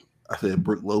I said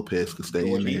Brook Lopez could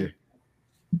stay in there.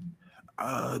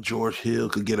 George Hill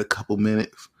could get a couple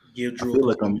minutes. Give Drew I feel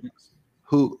like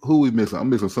who we missing? I'm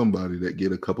missing somebody that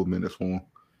get a couple minutes for him,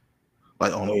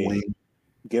 like on the wing.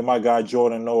 Get my guy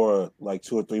Jordan Noah like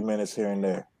 2 or 3 minutes here and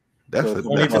there. That's a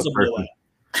blowout.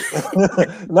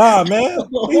 Nah, man.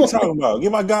 What are you talking about?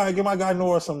 Get my guy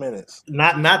Noah some minutes.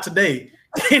 Not today.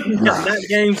 Not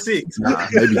Game 6. Nah,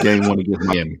 maybe Game 1 against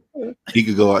Miami. He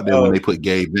could go out there when they put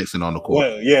Gabe Vincent on the court.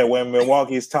 Well, yeah, when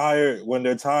Milwaukee's tired, when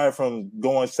they're tired from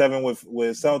going 7 with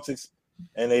Celtics,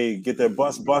 and they get their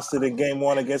bus busted in Game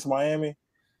 1 against Miami.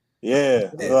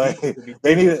 Yeah, like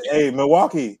they need it. Hey,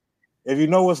 Milwaukee, if you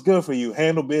know what's good for you,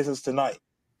 handle business tonight.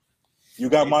 You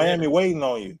got Miami waiting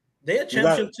on you. They're a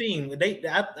championship team.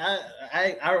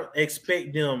 I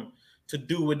expect them to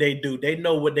do what they do. They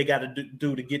know what they got to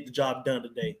do to get the job done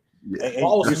today.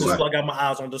 Also, I got my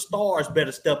eyes on the stars.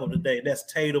 Better step up today. That's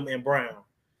Tatum and Brown.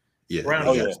 Yeah, Brown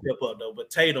Oh, got to yeah. step up though. But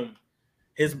Tatum,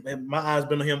 my eyes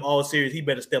been on him all series. He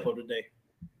better step up today.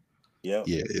 Yeah.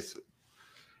 yeah,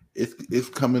 it's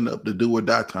coming up to do or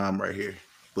die time right here.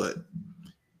 But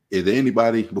is there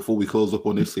anybody before we close up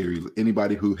on this series?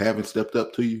 Anybody who haven't stepped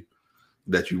up to you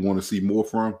that you want to see more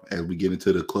from as we get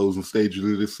into the closing stages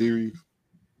of this series?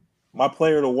 My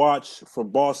player to watch for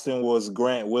Boston was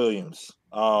Grant Williams.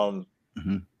 Mhm.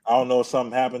 I don't know if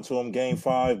something happened to him game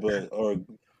 5, or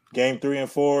game 3 and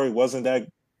 4. It wasn't that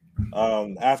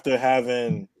after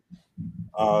having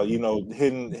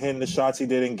hitting the shots he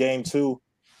did in game 2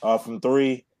 from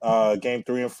 3, game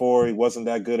 3 and 4, he wasn't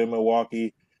that good in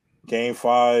Milwaukee. Game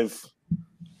 5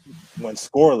 went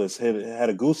scoreless, had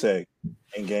a goose egg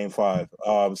in game 5.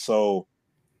 So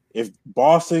if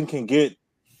Boston can get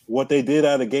what they did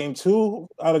out of game 2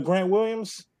 out of Grant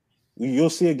Williams, you'll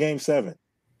see a game 7,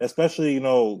 especially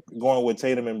going with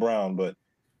Tatum and Brown. But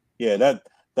yeah,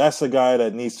 that's a guy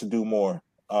that needs to do more,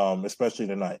 especially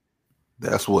tonight.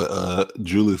 That's what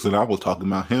Julius and I was talking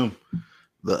about him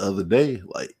the other day.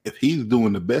 Like, if he's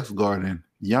doing the best guarding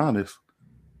Giannis,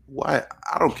 why?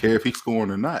 I don't care if he's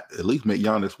scoring or not. At least make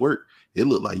Giannis work. It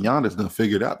looked like Giannis done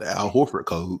figured out the Al Horford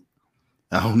code.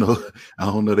 I don't know. I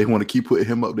don't know. They want to keep putting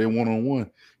him up there 1-on-1.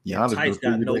 Tice Giannis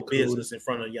got no business in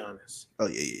front of Giannis. Oh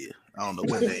yeah. I don't know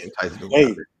what day Tice doing.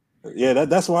 Hey, yeah,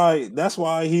 that's why Tice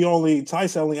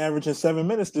only averaging 7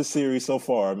 minutes this series so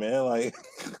far, man. Like,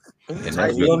 And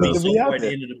Tice he don't need to so be far out at the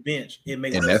there. end of the bench. It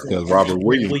makes And no that's sense. because Robert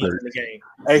Williams in hurt. the game.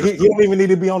 Hey, he don't even need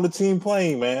to be on the team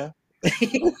playing, man.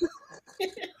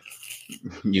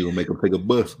 You gonna make him take a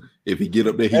bus if he get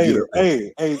up there. Get up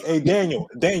there. Hey,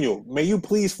 Daniel, may you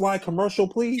please fly commercial,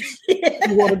 please?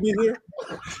 You want to be here?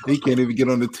 He can't even get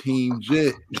on the team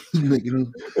jet.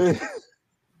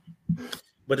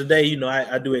 But today,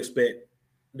 I do expect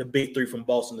the big 3 from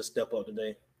Boston to step up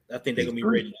today. I think they're gonna be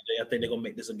ready today. I think they're gonna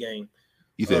make this a game.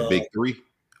 You said big 3.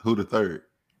 Who the third?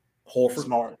 Horford,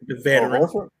 Smart. the veteran.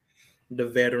 Horford? The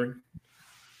veteran.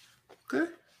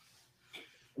 Okay.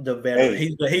 The veteran.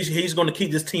 Hey. He's going to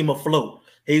keep this team afloat.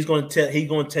 He's going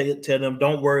to tell them,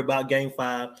 don't worry about game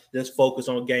 5. Let's focus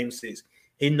on game 6.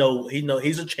 He know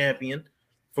he's a champion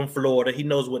from Florida. He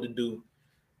knows what to do.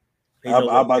 I'm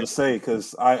about to say,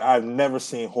 because I've never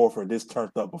seen Horford this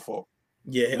turned up before.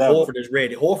 Yeah, Never. Horford is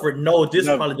ready. Horford knows this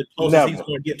is probably the closest he's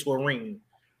going to get to a ring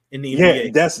in the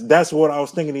NBA. Yeah, that's what I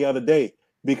was thinking the other day,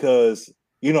 because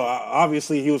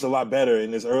obviously he was a lot better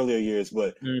in his earlier years,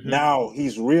 but now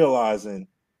he's realizing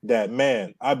that,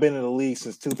 man, I've been in the league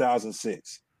since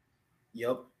 2006.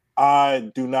 Yep.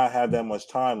 I do not have that much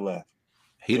time left.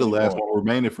 He the last one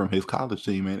remaining from his college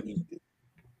team, man.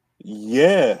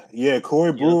 Yeah.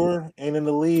 Corey Brewer ain't in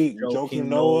the league. Joakim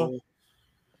Noah.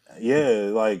 Yeah,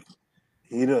 like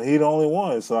he the only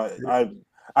one. So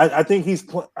I think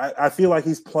I feel like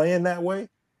he's playing that way,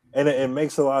 and it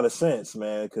makes a lot of sense,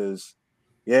 man. Because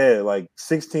like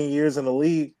 16 years in the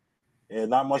league, and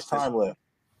not much time left.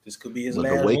 This could be his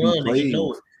last run, and he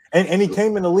knows it. And he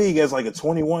came in the league as like a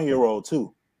 21-year-old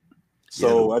too.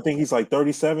 So I think he's like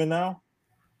 37 now.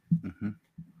 Mm-hmm.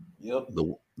 Yep.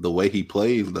 The way he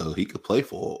plays, though, he could play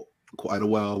for quite a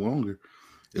while longer,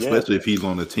 especially if he's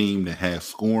on a team that has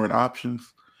scoring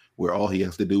options, where all he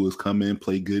has to do is come in,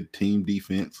 play good team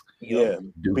defense. Yeah,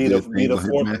 be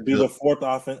the fourth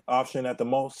option at the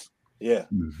most. Yeah,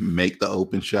 make the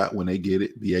open shot when they get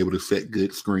it. Be able to set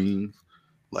good screens.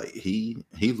 Like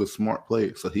he's a smart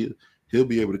player, so he'll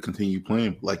be able to continue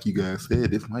playing. Like you guys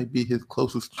said, this might be his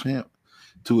closest champ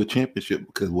to a championship,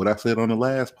 because what I said on the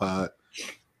last pod,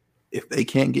 if they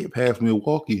can't get past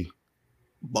Milwaukee,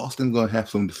 Boston's gonna have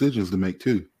some decisions to make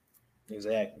too.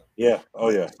 Exactly. Yeah. Oh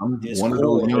yeah. One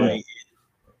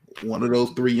of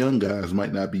those 3 young guys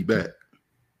might not be back.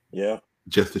 Yeah.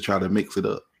 Just to try to mix it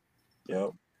up. Yeah.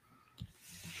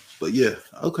 But yeah,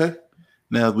 okay.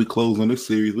 Now as we close on this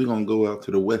series, we're gonna go out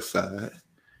to the west side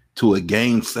to a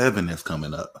game 7 that's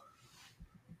coming up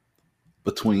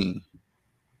between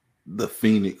the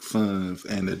Phoenix Suns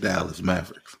and the Dallas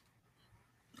Mavericks.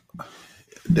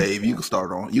 Dave, you can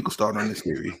start on this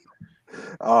series.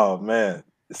 Oh man.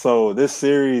 So this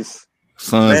series,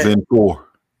 Suns in 4.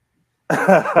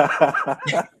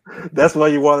 That's why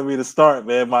you wanted me to start,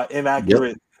 man. My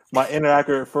inaccurate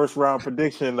first round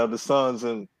prediction of the Suns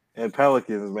and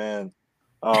Pelicans, man.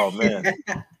 Oh man.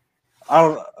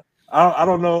 I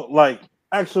don't know. Like,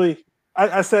 actually,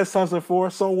 I said Suns in 4.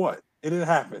 So what? It didn't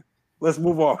happen. Let's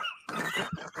move on.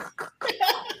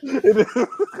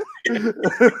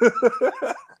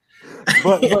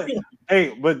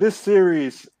 but this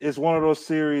series is one of those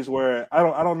series where I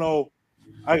don't know.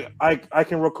 I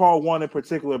can recall one in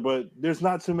particular, but there's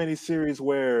not too many series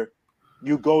where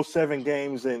you go 7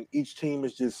 games and each team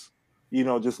is just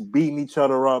beating each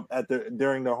other up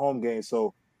during their home game.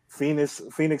 So Phoenix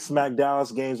smacked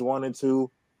Dallas games 1 and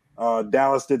 2.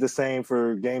 Dallas did the same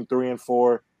for game 3 and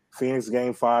 4. Phoenix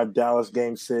game 5, Dallas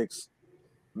game 6.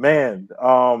 Man,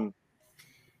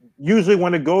 usually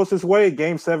when it goes this way,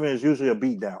 game 7 is usually a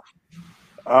beatdown.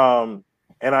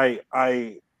 And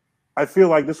I feel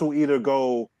like this will either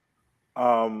go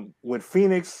with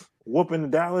Phoenix whooping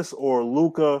Dallas or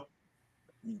Luka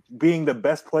being the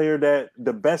best player that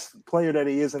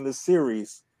he is in this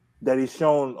series that he's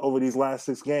shown over these last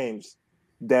 6 games,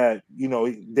 that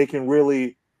they can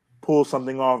really pull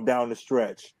something off down the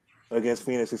stretch against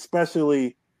Phoenix,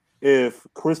 especially if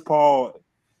Chris Paul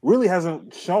really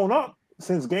hasn't shown up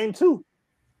since game 2.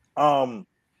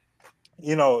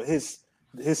 His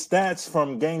stats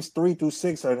from games 3 through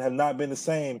 6 have not been the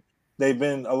same. They've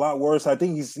been a lot worse. I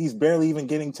think he's barely even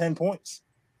getting 10 points,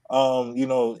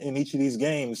 in each of these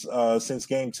games since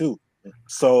game 2.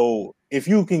 So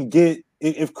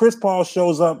if Chris Paul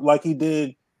shows up like he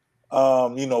did,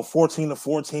 14 to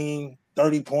 14,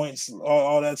 30 points,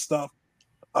 all that stuff,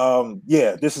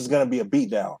 this is going to be a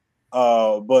beatdown.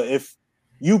 But if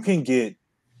you can get,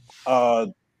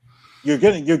 you're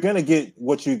gonna get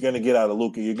what you're gonna get out of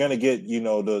Luka. You're gonna get,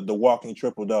 the walking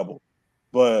triple double.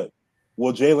 But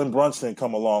will Jalen Brunson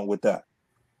come along with that?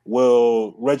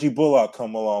 Will Reggie Bullock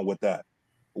come along with that?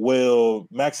 Will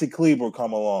Maxi Kleber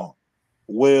come along?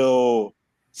 Will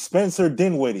Spencer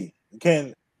Dinwiddie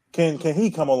can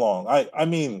he come along? I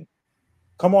mean,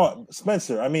 come on,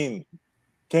 Spencer. I mean,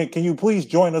 can you please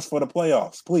join us for the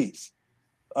playoffs, please?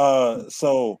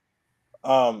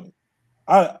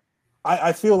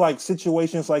 I feel like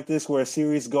situations like this where a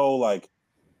series go like,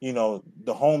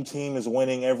 the home team is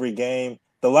winning every game.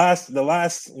 The last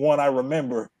one I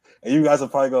remember, and you guys are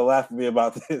probably gonna laugh at me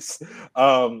about this.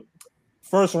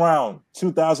 First round,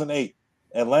 2008,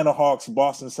 Atlanta Hawks,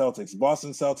 Boston Celtics.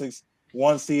 Boston Celtics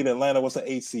 1 seed, Atlanta was an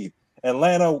 8 seed.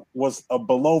 Atlanta was a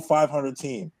below 500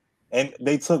 team, and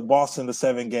they took Boston to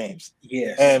 7 games.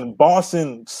 Yes. And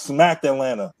Boston smacked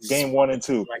Atlanta game 1 and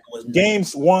 2.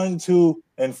 Games 1, 2,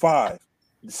 and 5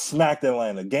 smacked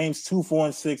Atlanta. Games 2, 4,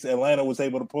 and 6, Atlanta was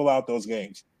able to pull out those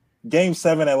games. Game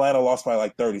 7, Atlanta lost by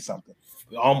like 30 something.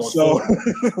 Almost. So,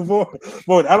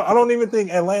 I don't even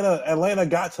think Atlanta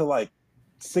got to like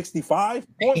 65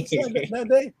 points that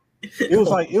day. It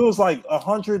was like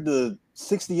 100 to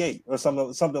 68 or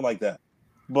something like that.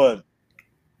 But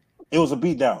it was a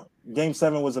beatdown. Game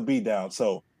 7 was a beatdown.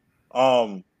 So,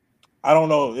 I don't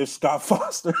know if Scott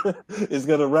Foster is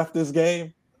gonna ref this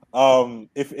game.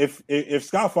 If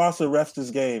Scott Foster refs this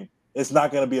game, it's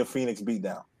not gonna be a Phoenix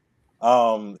beatdown.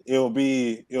 It'll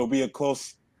be a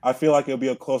close. I feel like it'll be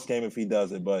a close game if he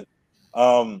does it. But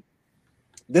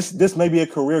this may be a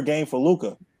career game for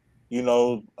Luka.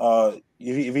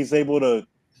 If he's able to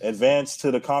advance to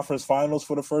the conference finals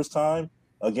for the first time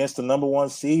against the number 1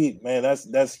 seed, man,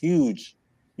 that's huge.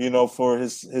 For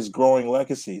his growing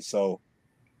legacy. So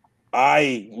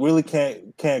I really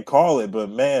can't call it,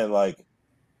 but man, like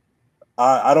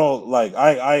I don't like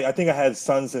I think I had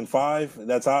Suns in 5.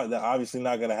 That's obviously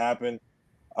not going to happen.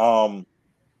 I'm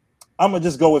gonna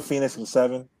just go with Phoenix in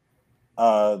 7.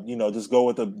 Just go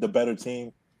with the better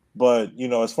team. But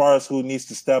as far as who needs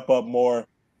to step up more,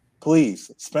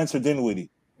 please, Spencer Dinwiddie,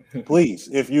 please,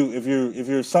 if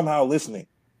you're somehow listening,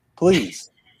 please.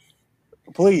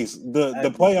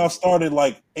 The playoffs started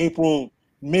like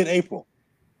mid-April.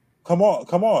 Come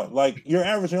on. Like, you're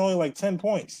averaging only like 10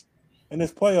 points in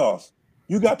this playoffs.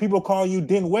 You got people calling you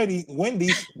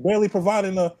Wendy's, barely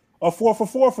providing a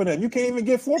 4-for-4 for them. You can't even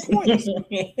get 4 points.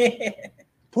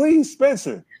 Please,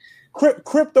 Spencer.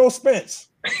 Crypto Spence.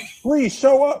 Please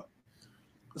show up.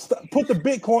 Put the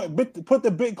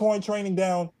Bitcoin training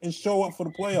down and show up for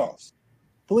the playoffs.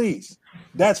 Please.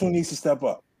 That's who needs to step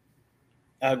up.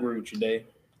 I agree with you, Dave.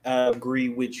 I agree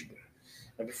with you.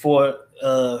 Before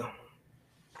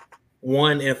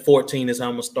 1 and 14 is how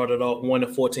I'm gonna start it off. 1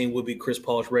 and 14 will be Chris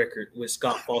Paul's record with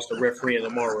Scott Foster refereeing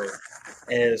tomorrow.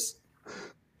 As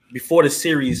before the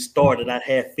series started, I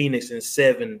had Phoenix in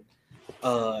 7,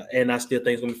 and I still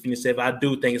think it's gonna be Phoenix 7. I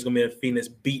do think it's gonna be a Phoenix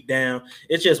beat down.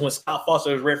 It's just when Scott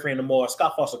Foster is refereeing tomorrow,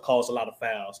 Scott Foster calls a lot of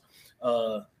fouls.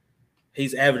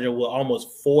 He's averaging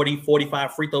almost 40,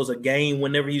 45 free throws a game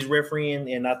whenever he's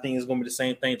refereeing, and I think it's going to be the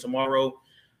same thing tomorrow.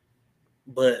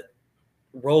 But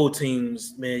road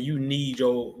teams, man, you need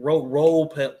your role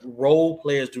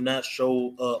players do not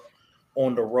show up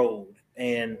on the road,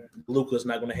 and Luka's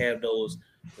not going to have those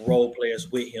role players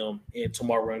with him in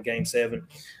tomorrow in Game 7.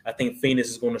 I think Phoenix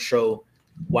is going to show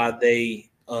why they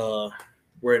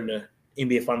were in the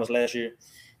NBA Finals last year.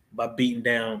 by beating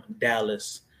down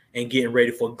Dallas and getting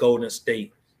ready for Golden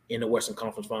State in the Western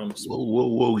Conference Finals.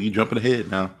 Whoa! You jumping ahead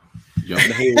now?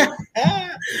 Jumping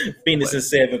ahead. Phoenix in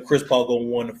 7. Chris Paul going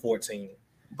 1-14.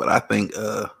 But I think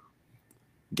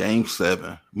Game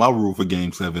 7. My rule for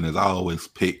Game 7 is I always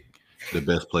pick the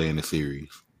best player in the series,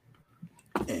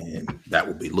 and that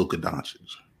would be Luka Doncic.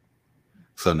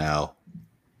 So now,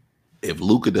 if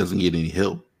Luka doesn't get any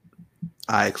help,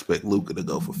 I expect Luka to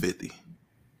go for 50.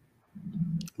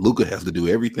 Luka has to do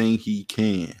everything he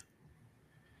can.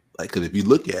 Like, because if you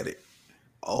look at it,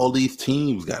 all these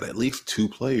teams got at least 2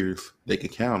 players they can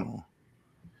count on.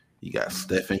 You got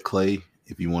Steph and Clay.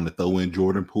 If you want to throw in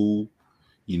Jordan Poole,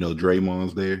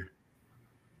 Draymond's there.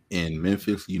 In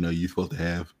Memphis, you're supposed to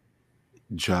have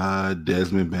Ja,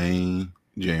 Desmond Bain,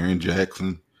 Jaren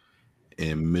Jackson.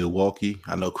 In Milwaukee,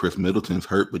 I know Chris Middleton's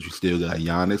hurt, but you still got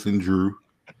Giannis and Drew.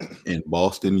 In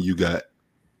Boston, you got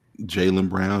Jaylen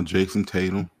Brown, Jason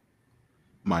Tatum.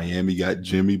 Miami got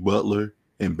Jimmy Butler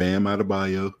and Bam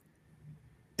Adebayo.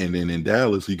 And then in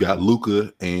Dallas, you got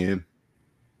Luka and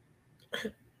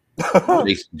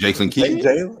Jason Kidd.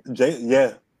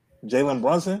 Jalen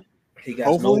Brunson. He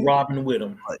got no Robin with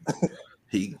him.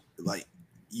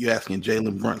 You asking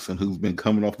Jalen Brunson, who's been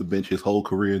coming off the bench his whole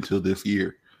career until this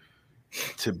year,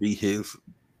 to be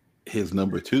his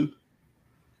number 2.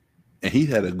 And he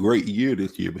had a great year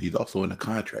this year, but he's also in a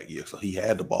contract year, so he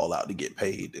had the ball out to get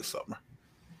paid this summer.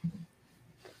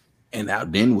 And now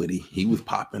Dinwiddie, he was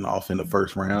popping off in the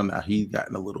first round. Now he's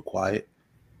gotten a little quiet.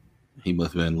 He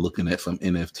must have been looking at some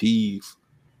NFTs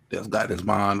that's got his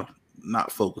mind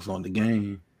not focused on the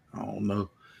game. I don't know,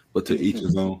 but to each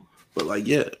his own. But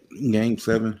Game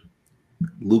 7,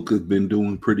 Luka's been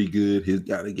doing pretty good. He's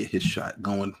got to get his shot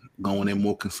going in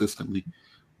more consistently,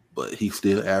 but he's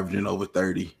still averaging over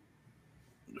 30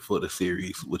 for the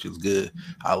series, which is good.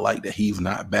 I like that he's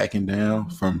not backing down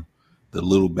from the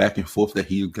little back and forth that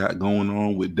he's got going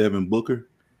on with Devin Booker,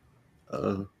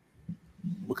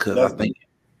 because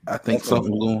I think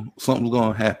something's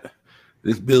going to happen.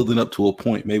 It's building up to a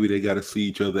point. Maybe they got to see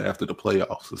each other after the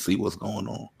playoffs to see what's going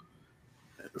on.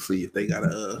 See if they got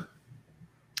to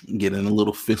get in a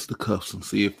little fisticuffs and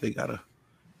see if they can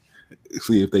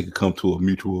come to a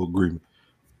mutual agreement.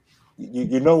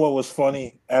 You know what was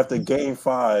funny? After Game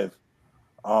 5,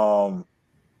 I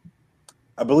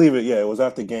believe it. Yeah, it was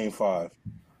after Game 5.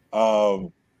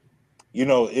 The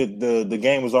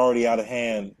game was already out of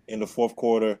hand in the fourth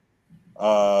quarter.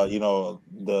 The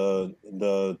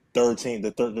third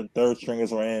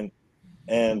stringers were in,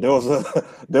 and there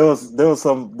was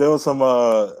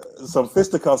some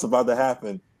fisticuffs about to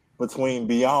happen between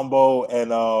Biyombo and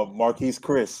Marquise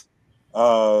Chris.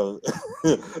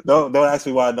 Don't ask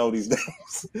me why I know these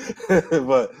names,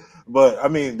 but I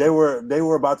mean they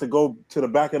were about to go to the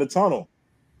back of the tunnel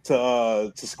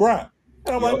to scrap,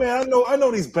 and I'm like, man, I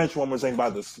know these bench warmers ain't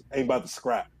about to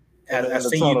scrap. I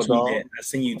seen you tweet that.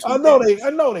 I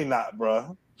know they not,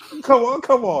 bro. Come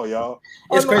on, y'all.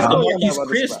 It's crazy. Marquise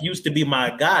Chris used to be my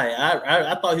guy.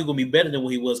 I thought he was gonna be better than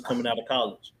what he was coming out of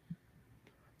college.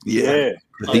 Yeah.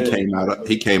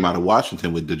 He came out of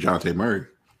Washington with DeJounte Murray.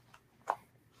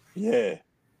 Yeah,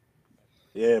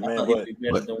 man.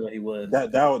 But than what he was.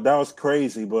 That was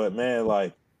crazy, but man,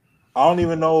 like I don't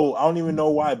even know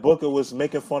why Booker was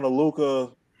making fun of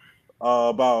Luka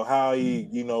about how he,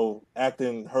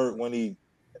 acting hurt when he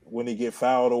get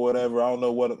fouled or whatever. I don't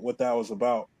know what that was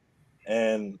about.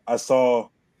 And I saw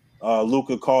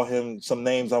Luka call him some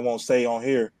names I won't say on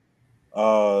here.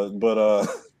 But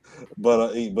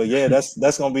yeah,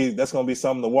 that's gonna be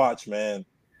something to watch, man.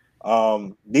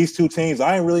 These two teams,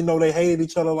 I didn't really know they hated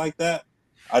each other like that.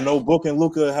 I know Book and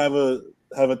Luka have a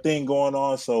thing going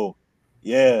on, so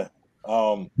yeah.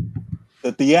 The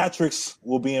theatrics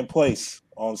will be in place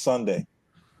on Sunday.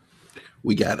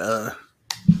 We got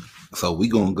so we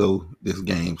gonna go this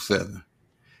Game 7,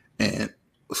 and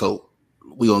so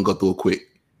we gonna go through a quick.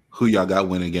 Who y'all got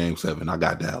winning Game 7? I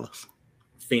got Dallas.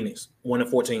 Phoenix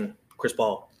 1-14. Chris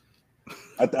Paul.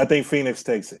 I think Phoenix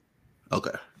takes it.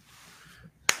 Okay.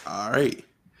 All right.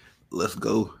 Let's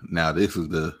go. Now this is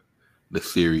the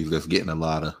series that's getting a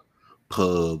lot of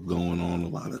pub going on, a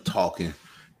lot of talking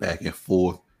back and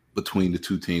forth between the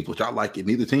two teams, which I like it.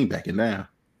 Neither team backing down.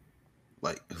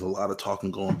 Like, there's a lot of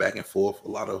talking going back and forth, a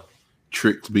lot of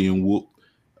tricks being whooped.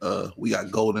 We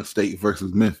got Golden State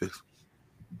versus Memphis.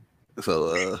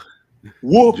 So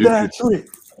whoop that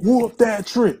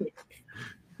trick.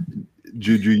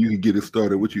 Juju, you can get it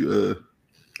started. What you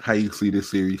how you see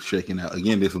this series shaking out?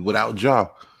 Again, this is without Ja.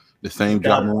 The same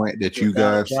Ja Morant that you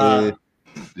guys said.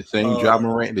 The same Ja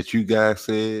Morant that you guys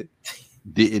said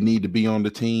didn't need to be on the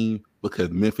team because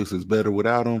Memphis is better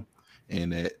without him,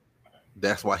 and that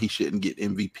That's why he shouldn't get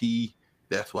MVP.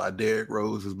 That's why Derrick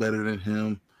Rose is better than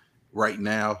him right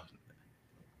now.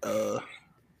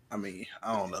 I mean,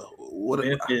 I don't know.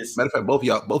 Memphis. Matter of fact, both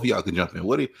of y'all can jump in.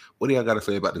 What do y'all got to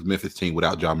say about this Memphis team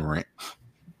without John Morant?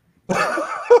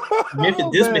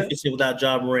 Memphis team without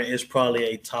Ja Morant is probably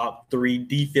a top 3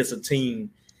 defensive team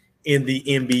in the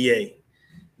NBA.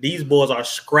 These boys are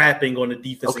scrapping on the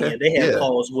defensive end. They have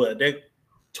calls what? They're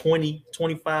 20,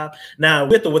 25. Now,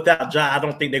 with or without Ja, I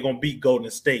don't think they're going to beat Golden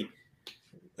State.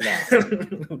 Nah.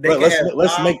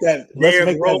 let's make that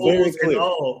very clear.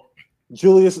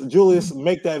 Julius,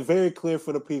 make that very clear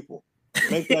for the people.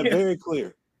 Make that very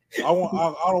clear. I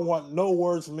don't want no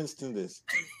words minced in this.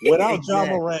 Without Ja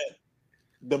Morant,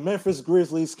 the Memphis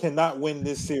Grizzlies cannot win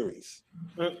this series.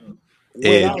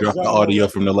 Ed, drop the audio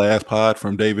from the last pod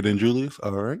from David and Julius.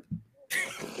 All right.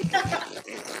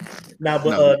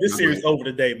 This series is over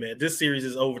today, man. This series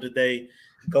is over today.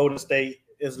 Golden State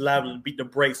is liable to beat the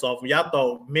brakes off. Y'all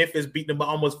thought Memphis beat them by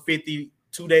almost 50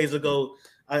 2 days ago.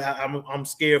 I'm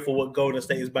scared for what Golden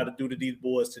State is about to do to these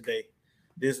boys today.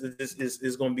 This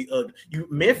is going to be ugly.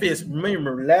 Memphis,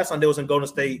 remember last time they was in Golden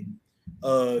State,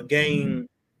 game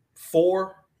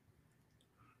 4.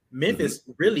 Memphis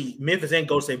and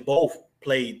Golden State both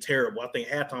played terrible. I think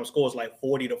halftime score was like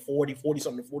 40-40,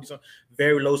 40-something to 40-something,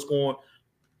 very low scoring.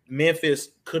 Memphis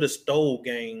could have stole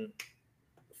game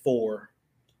 4.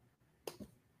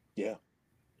 Yeah.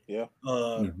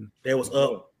 They was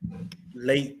up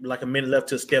late, like a minute left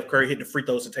till Steph Curry hit the free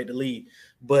throws to take the lead.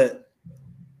 But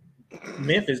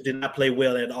Memphis did not play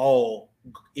well at all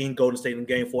in Golden State in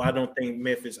game 4. I think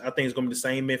it's going to be the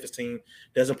same Memphis team.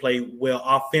 Doesn't play well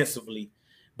offensively.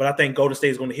 But I think Golden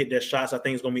State is going to hit their shots. I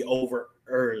think it's going to be over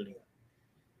early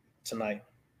tonight.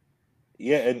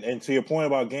 Yeah, and to your point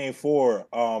about game 4,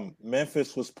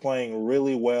 Memphis was playing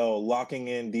really well, locking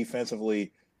in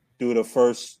defensively through the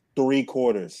first 3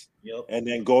 quarters. Yep. And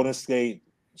then Golden State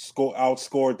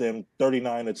outscored them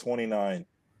 39-29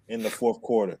 in the 4th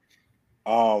quarter.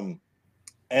 And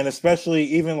especially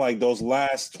even like those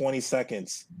last 20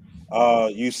 seconds,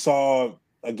 you saw,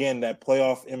 again, that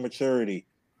playoff immaturity.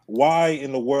 Why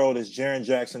in the world is Jaren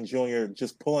Jackson Jr.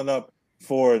 just pulling up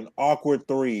for an awkward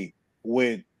 3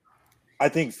 with, I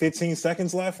think, 15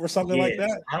 seconds left or something like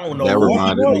that? I don't know. That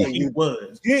reminded me. He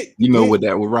was. What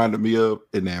that reminded me of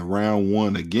in that round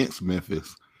 1 against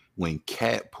Memphis when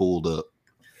Cat pulled up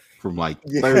from like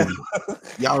 30.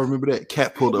 Y'all remember that?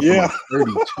 Cat pulled up from like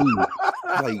 32.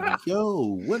 Like,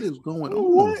 yo, what is going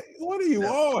on? What are you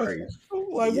on? Crazy.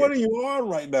 Like, what are you on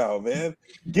right now, man?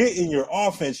 Get in your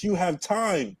offense. You have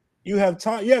time. You have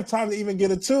time to even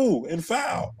get a 2 and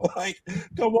foul. Like,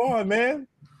 come on, man.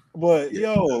 But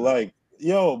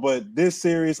but this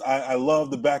series, I love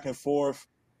the back and forth.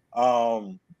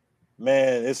 Man,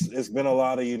 it's been a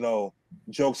lot of,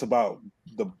 jokes about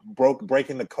the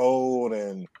breaking the code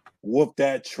and whoop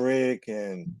that trick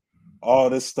and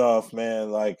all this stuff, man.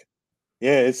 Like,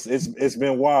 yeah, it's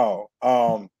been wild.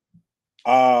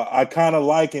 I kind of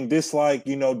like and dislike,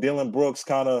 Dylan Brooks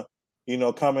kind of,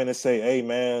 come in and say, hey,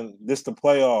 man, this the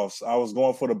playoffs. I was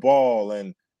going for the ball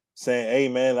and saying, hey,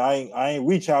 man, I ain't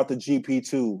reach out to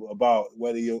GP2 about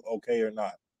whether you're okay or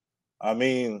not. I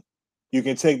mean, you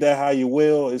can take that how you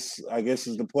will. I guess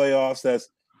it's the playoffs. That's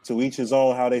to each his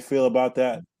own how they feel about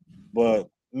that. But,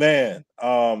 man,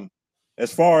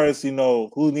 as far as,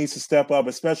 who needs to step up,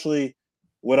 especially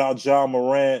without Ja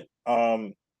Morant,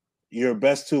 your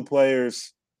best 2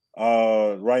 players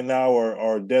right now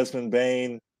are Desmond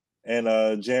Bane and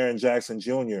Jaren Jackson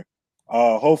Jr.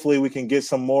 Hopefully we can get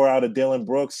some more out of Dylan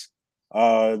Brooks.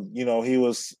 He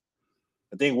was,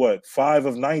 I think, 5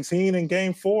 of 19 in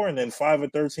game 4 and then 5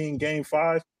 of 13 game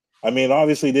 5. I mean,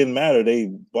 obviously it didn't matter.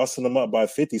 They busted them up by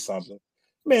 50-something.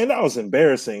 Man, that was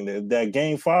embarrassing. That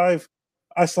game 5,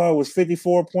 I saw it was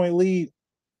 54-point lead.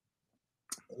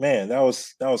 Man, that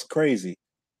was crazy.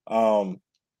 The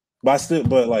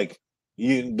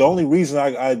only reason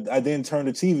I didn't turn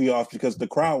the TV off because the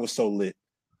crowd was so lit.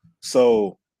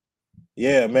 So,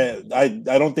 yeah, man, I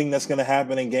don't think that's going to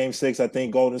happen in game 6. I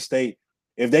think Golden State,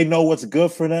 if they know what's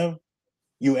good for them,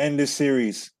 you end this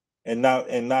series and not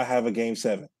have a game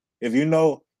 7. If you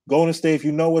know Golden State, if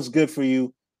you know what's good for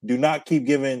you, do not keep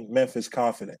giving Memphis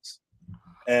confidence.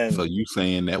 And so you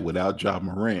saying that without Ja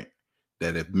Morant,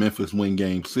 that if Memphis win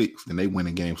game 6, then they win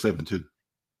in game 7 too.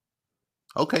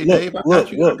 Okay, Dave, I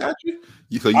got you.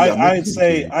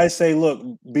 I say, look,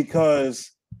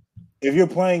 because if you're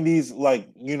playing these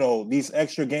these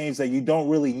extra games that you don't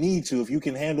really need to, if you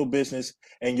can handle business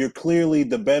and you're clearly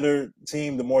the better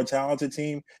team, the more talented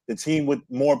team, the team with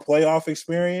more playoff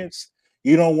experience,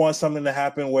 you don't want something to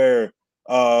happen where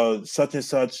such and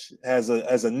such has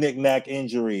a knick-knack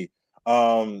injury,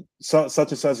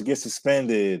 such and such gets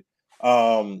suspended,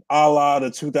 a la the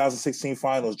 2016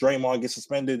 finals, Draymond gets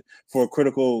suspended for a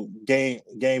critical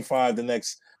game 5 the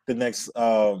next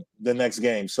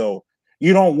game. So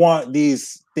you don't want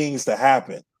these things to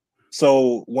happen.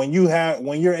 So when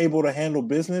you're able to handle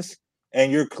business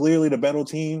and you're clearly the better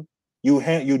team,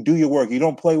 you do your work. You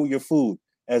don't play with your food,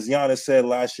 as Giannis said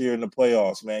last year in the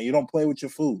playoffs. Man, you don't play with your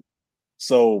food.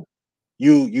 So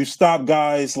you stop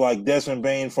guys like Desmond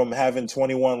Bain from having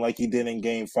 21 like he did in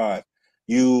Game 5.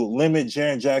 You limit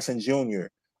Jaren Jackson Jr.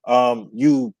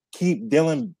 You keep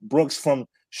Dylan Brooks from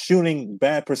shooting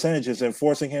bad percentages and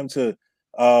forcing him to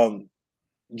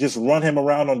just run him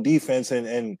around on defense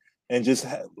and just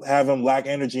have him lack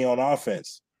energy on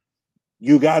offense.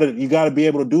 You gotta be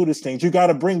able to do these things. You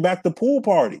gotta bring back the pool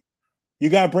party. You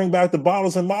gotta bring back the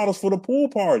bottles and models for the pool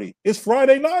party. It's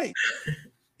Friday night.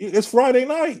 It's Friday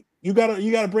night. You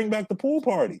gotta bring back the pool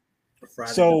party.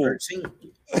 Friday the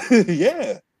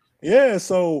 13th. Yeah.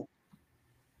 So,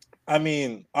 I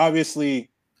mean, obviously,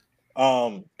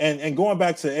 and going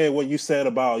back to Ed, what you said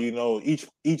about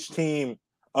each team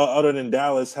other than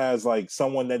Dallas has like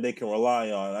someone that they can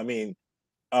rely on. I mean,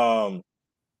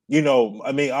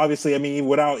 obviously,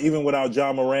 without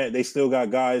John Morant, they still got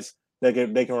guys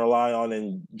that they can rely on,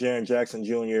 in Jaren Jackson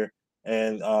Jr.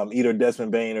 and either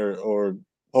Desmond Bain or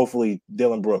hopefully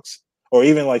Dylan Brooks, or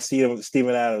even like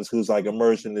Steven Adams, who's like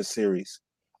emerged in this series.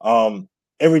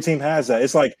 Every team has that.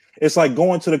 It's like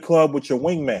going to the club with your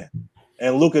wingman,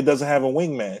 and Luka doesn't have a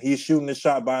wingman. He's shooting the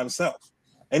shot by himself,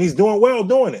 and he's doing well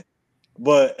doing it,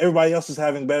 but everybody else is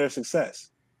having better success.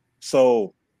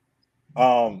 So,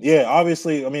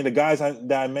 obviously, I mean, the guys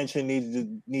that I mentioned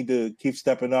need to keep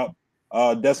stepping up.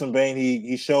 Desmond Bain,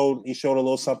 he showed a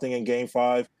little something in Game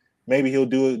 5. Maybe he'll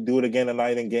do it again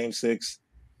tonight in Game 6.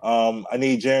 I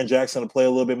need Jaren Jackson to play a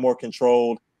little bit more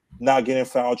controlled, not get in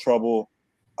foul trouble,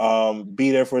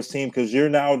 be there for his team, because you're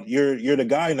the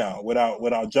guy now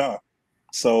without Ja.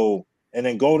 So, and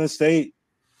then Golden State,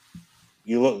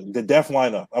 you look the def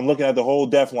lineup. I'm looking at the whole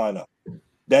def lineup.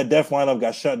 That def lineup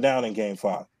got shut down in Game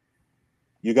 5.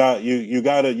 You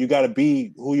gotta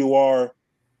be who you are,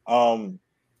 and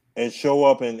show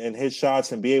up and hit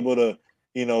shots and be able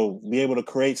to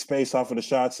create space off of the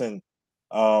shots. And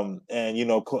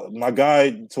my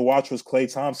guy to watch was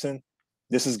Klay Thompson.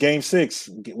 This is Game 6.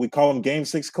 We call him Game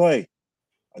 6 Klay.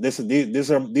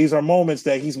 These are moments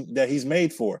that he's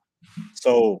made for.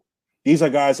 So these are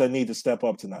guys that need to step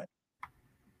up tonight.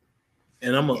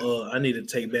 And I need to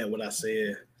take back what I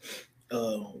said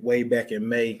way back in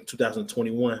May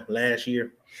 2021, last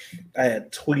year. I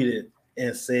had tweeted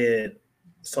and said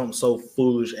something so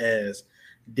foolish as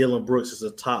Dylan Brooks is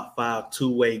a top 5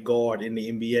 two-way guard in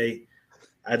the NBA.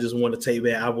 I just want to take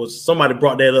back. Somebody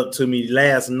brought that up to me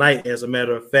last night, as a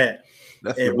matter of fact,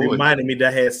 and reminded me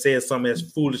that I had said something as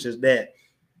foolish as that.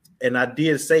 And I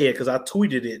did say it because I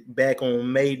tweeted it back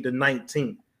on May the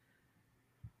 19th.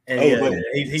 And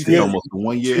he's almost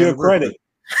 1 year.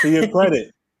 To your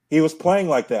credit, he was playing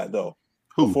like that though.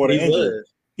 Who? Before the injury,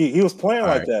 he was playing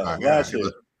like that last year.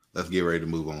 Let's get ready to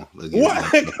move on.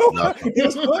 What? He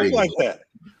was playing like that.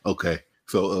 Okay,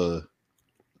 so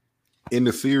in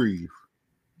the series,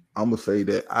 I'm gonna say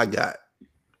that I got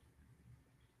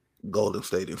Golden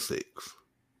State in 6.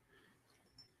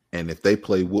 And if they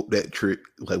play whoop that trick,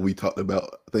 like we talked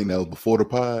about, I think that was before the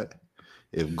pod.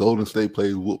 If Golden State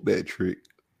plays whoop that trick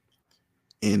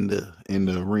in the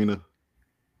arena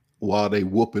while they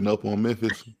whooping up on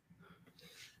Memphis,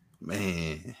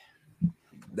 man,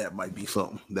 that might be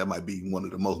something. That might be one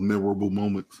of the most memorable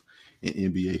moments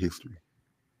in NBA history.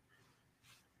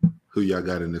 Who y'all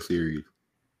got in the series?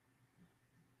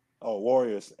 Oh,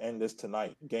 Warriors end this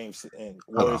tonight. Games and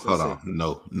Hold on.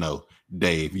 No.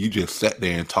 Dave, you just sat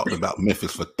there and talked about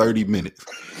Memphis for 30 minutes,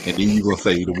 and then you're going to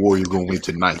say the Warriors going to win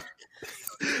tonight.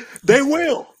 They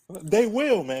will,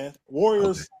 man.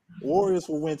 Warriors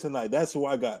will win tonight. That's who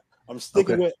I got. I'm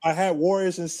sticking with. I had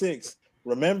Warriors in 6.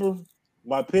 Remember,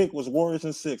 my pick was Warriors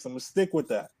in 6. I'm going to stick with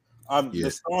that. The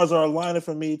stars are aligning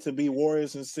for me to be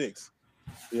Warriors in 6.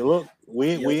 You look,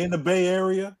 we in the Bay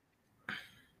Area.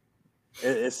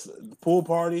 It's the pool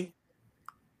party.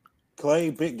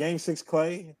 Klay, big Game 6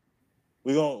 Klay.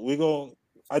 We going.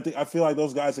 I feel like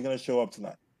those guys are going to show up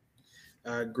tonight.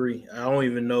 I agree. I don't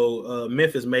even know.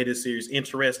 Memphis made this series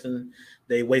interesting.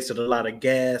 They wasted a lot of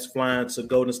gas flying to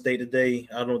Golden State today.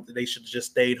 I don't think they should have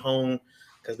just stayed home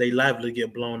because they liable to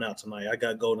get blown out tonight. I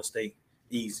got Golden State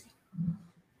easy.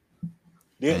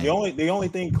 The only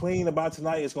thing clean about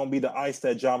tonight is going to be the ice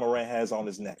that John Morant has on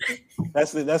his neck.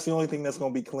 That's the only thing that's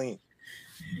going to be clean.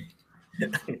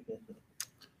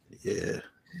 Yeah.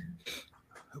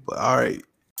 But all right.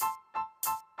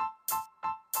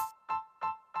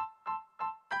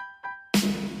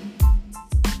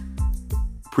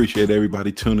 Appreciate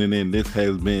everybody tuning in. This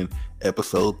has been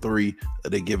episode 3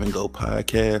 of the Give and Go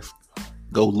podcast.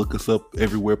 Go look us up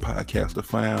everywhere podcasts are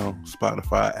found.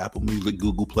 Spotify, Apple Music,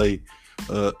 Google Play.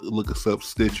 Look us up,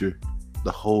 Stitcher,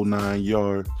 the whole 9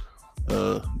 yards.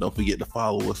 Don't forget to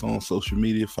follow us on social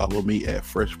media. Follow me at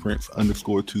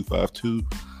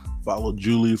FreshPrince_252. Follow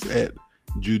Julius at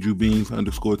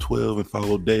JujuBeans_12 and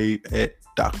follow Dave at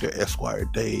Dr. Esquire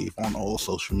Dave on all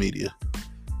social media.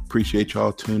 Appreciate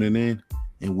y'all tuning in,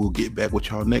 and we'll get back with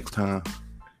y'all next time.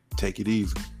 Take it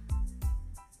easy.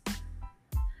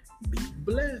 Be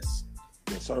blessed.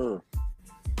 Yes, sir.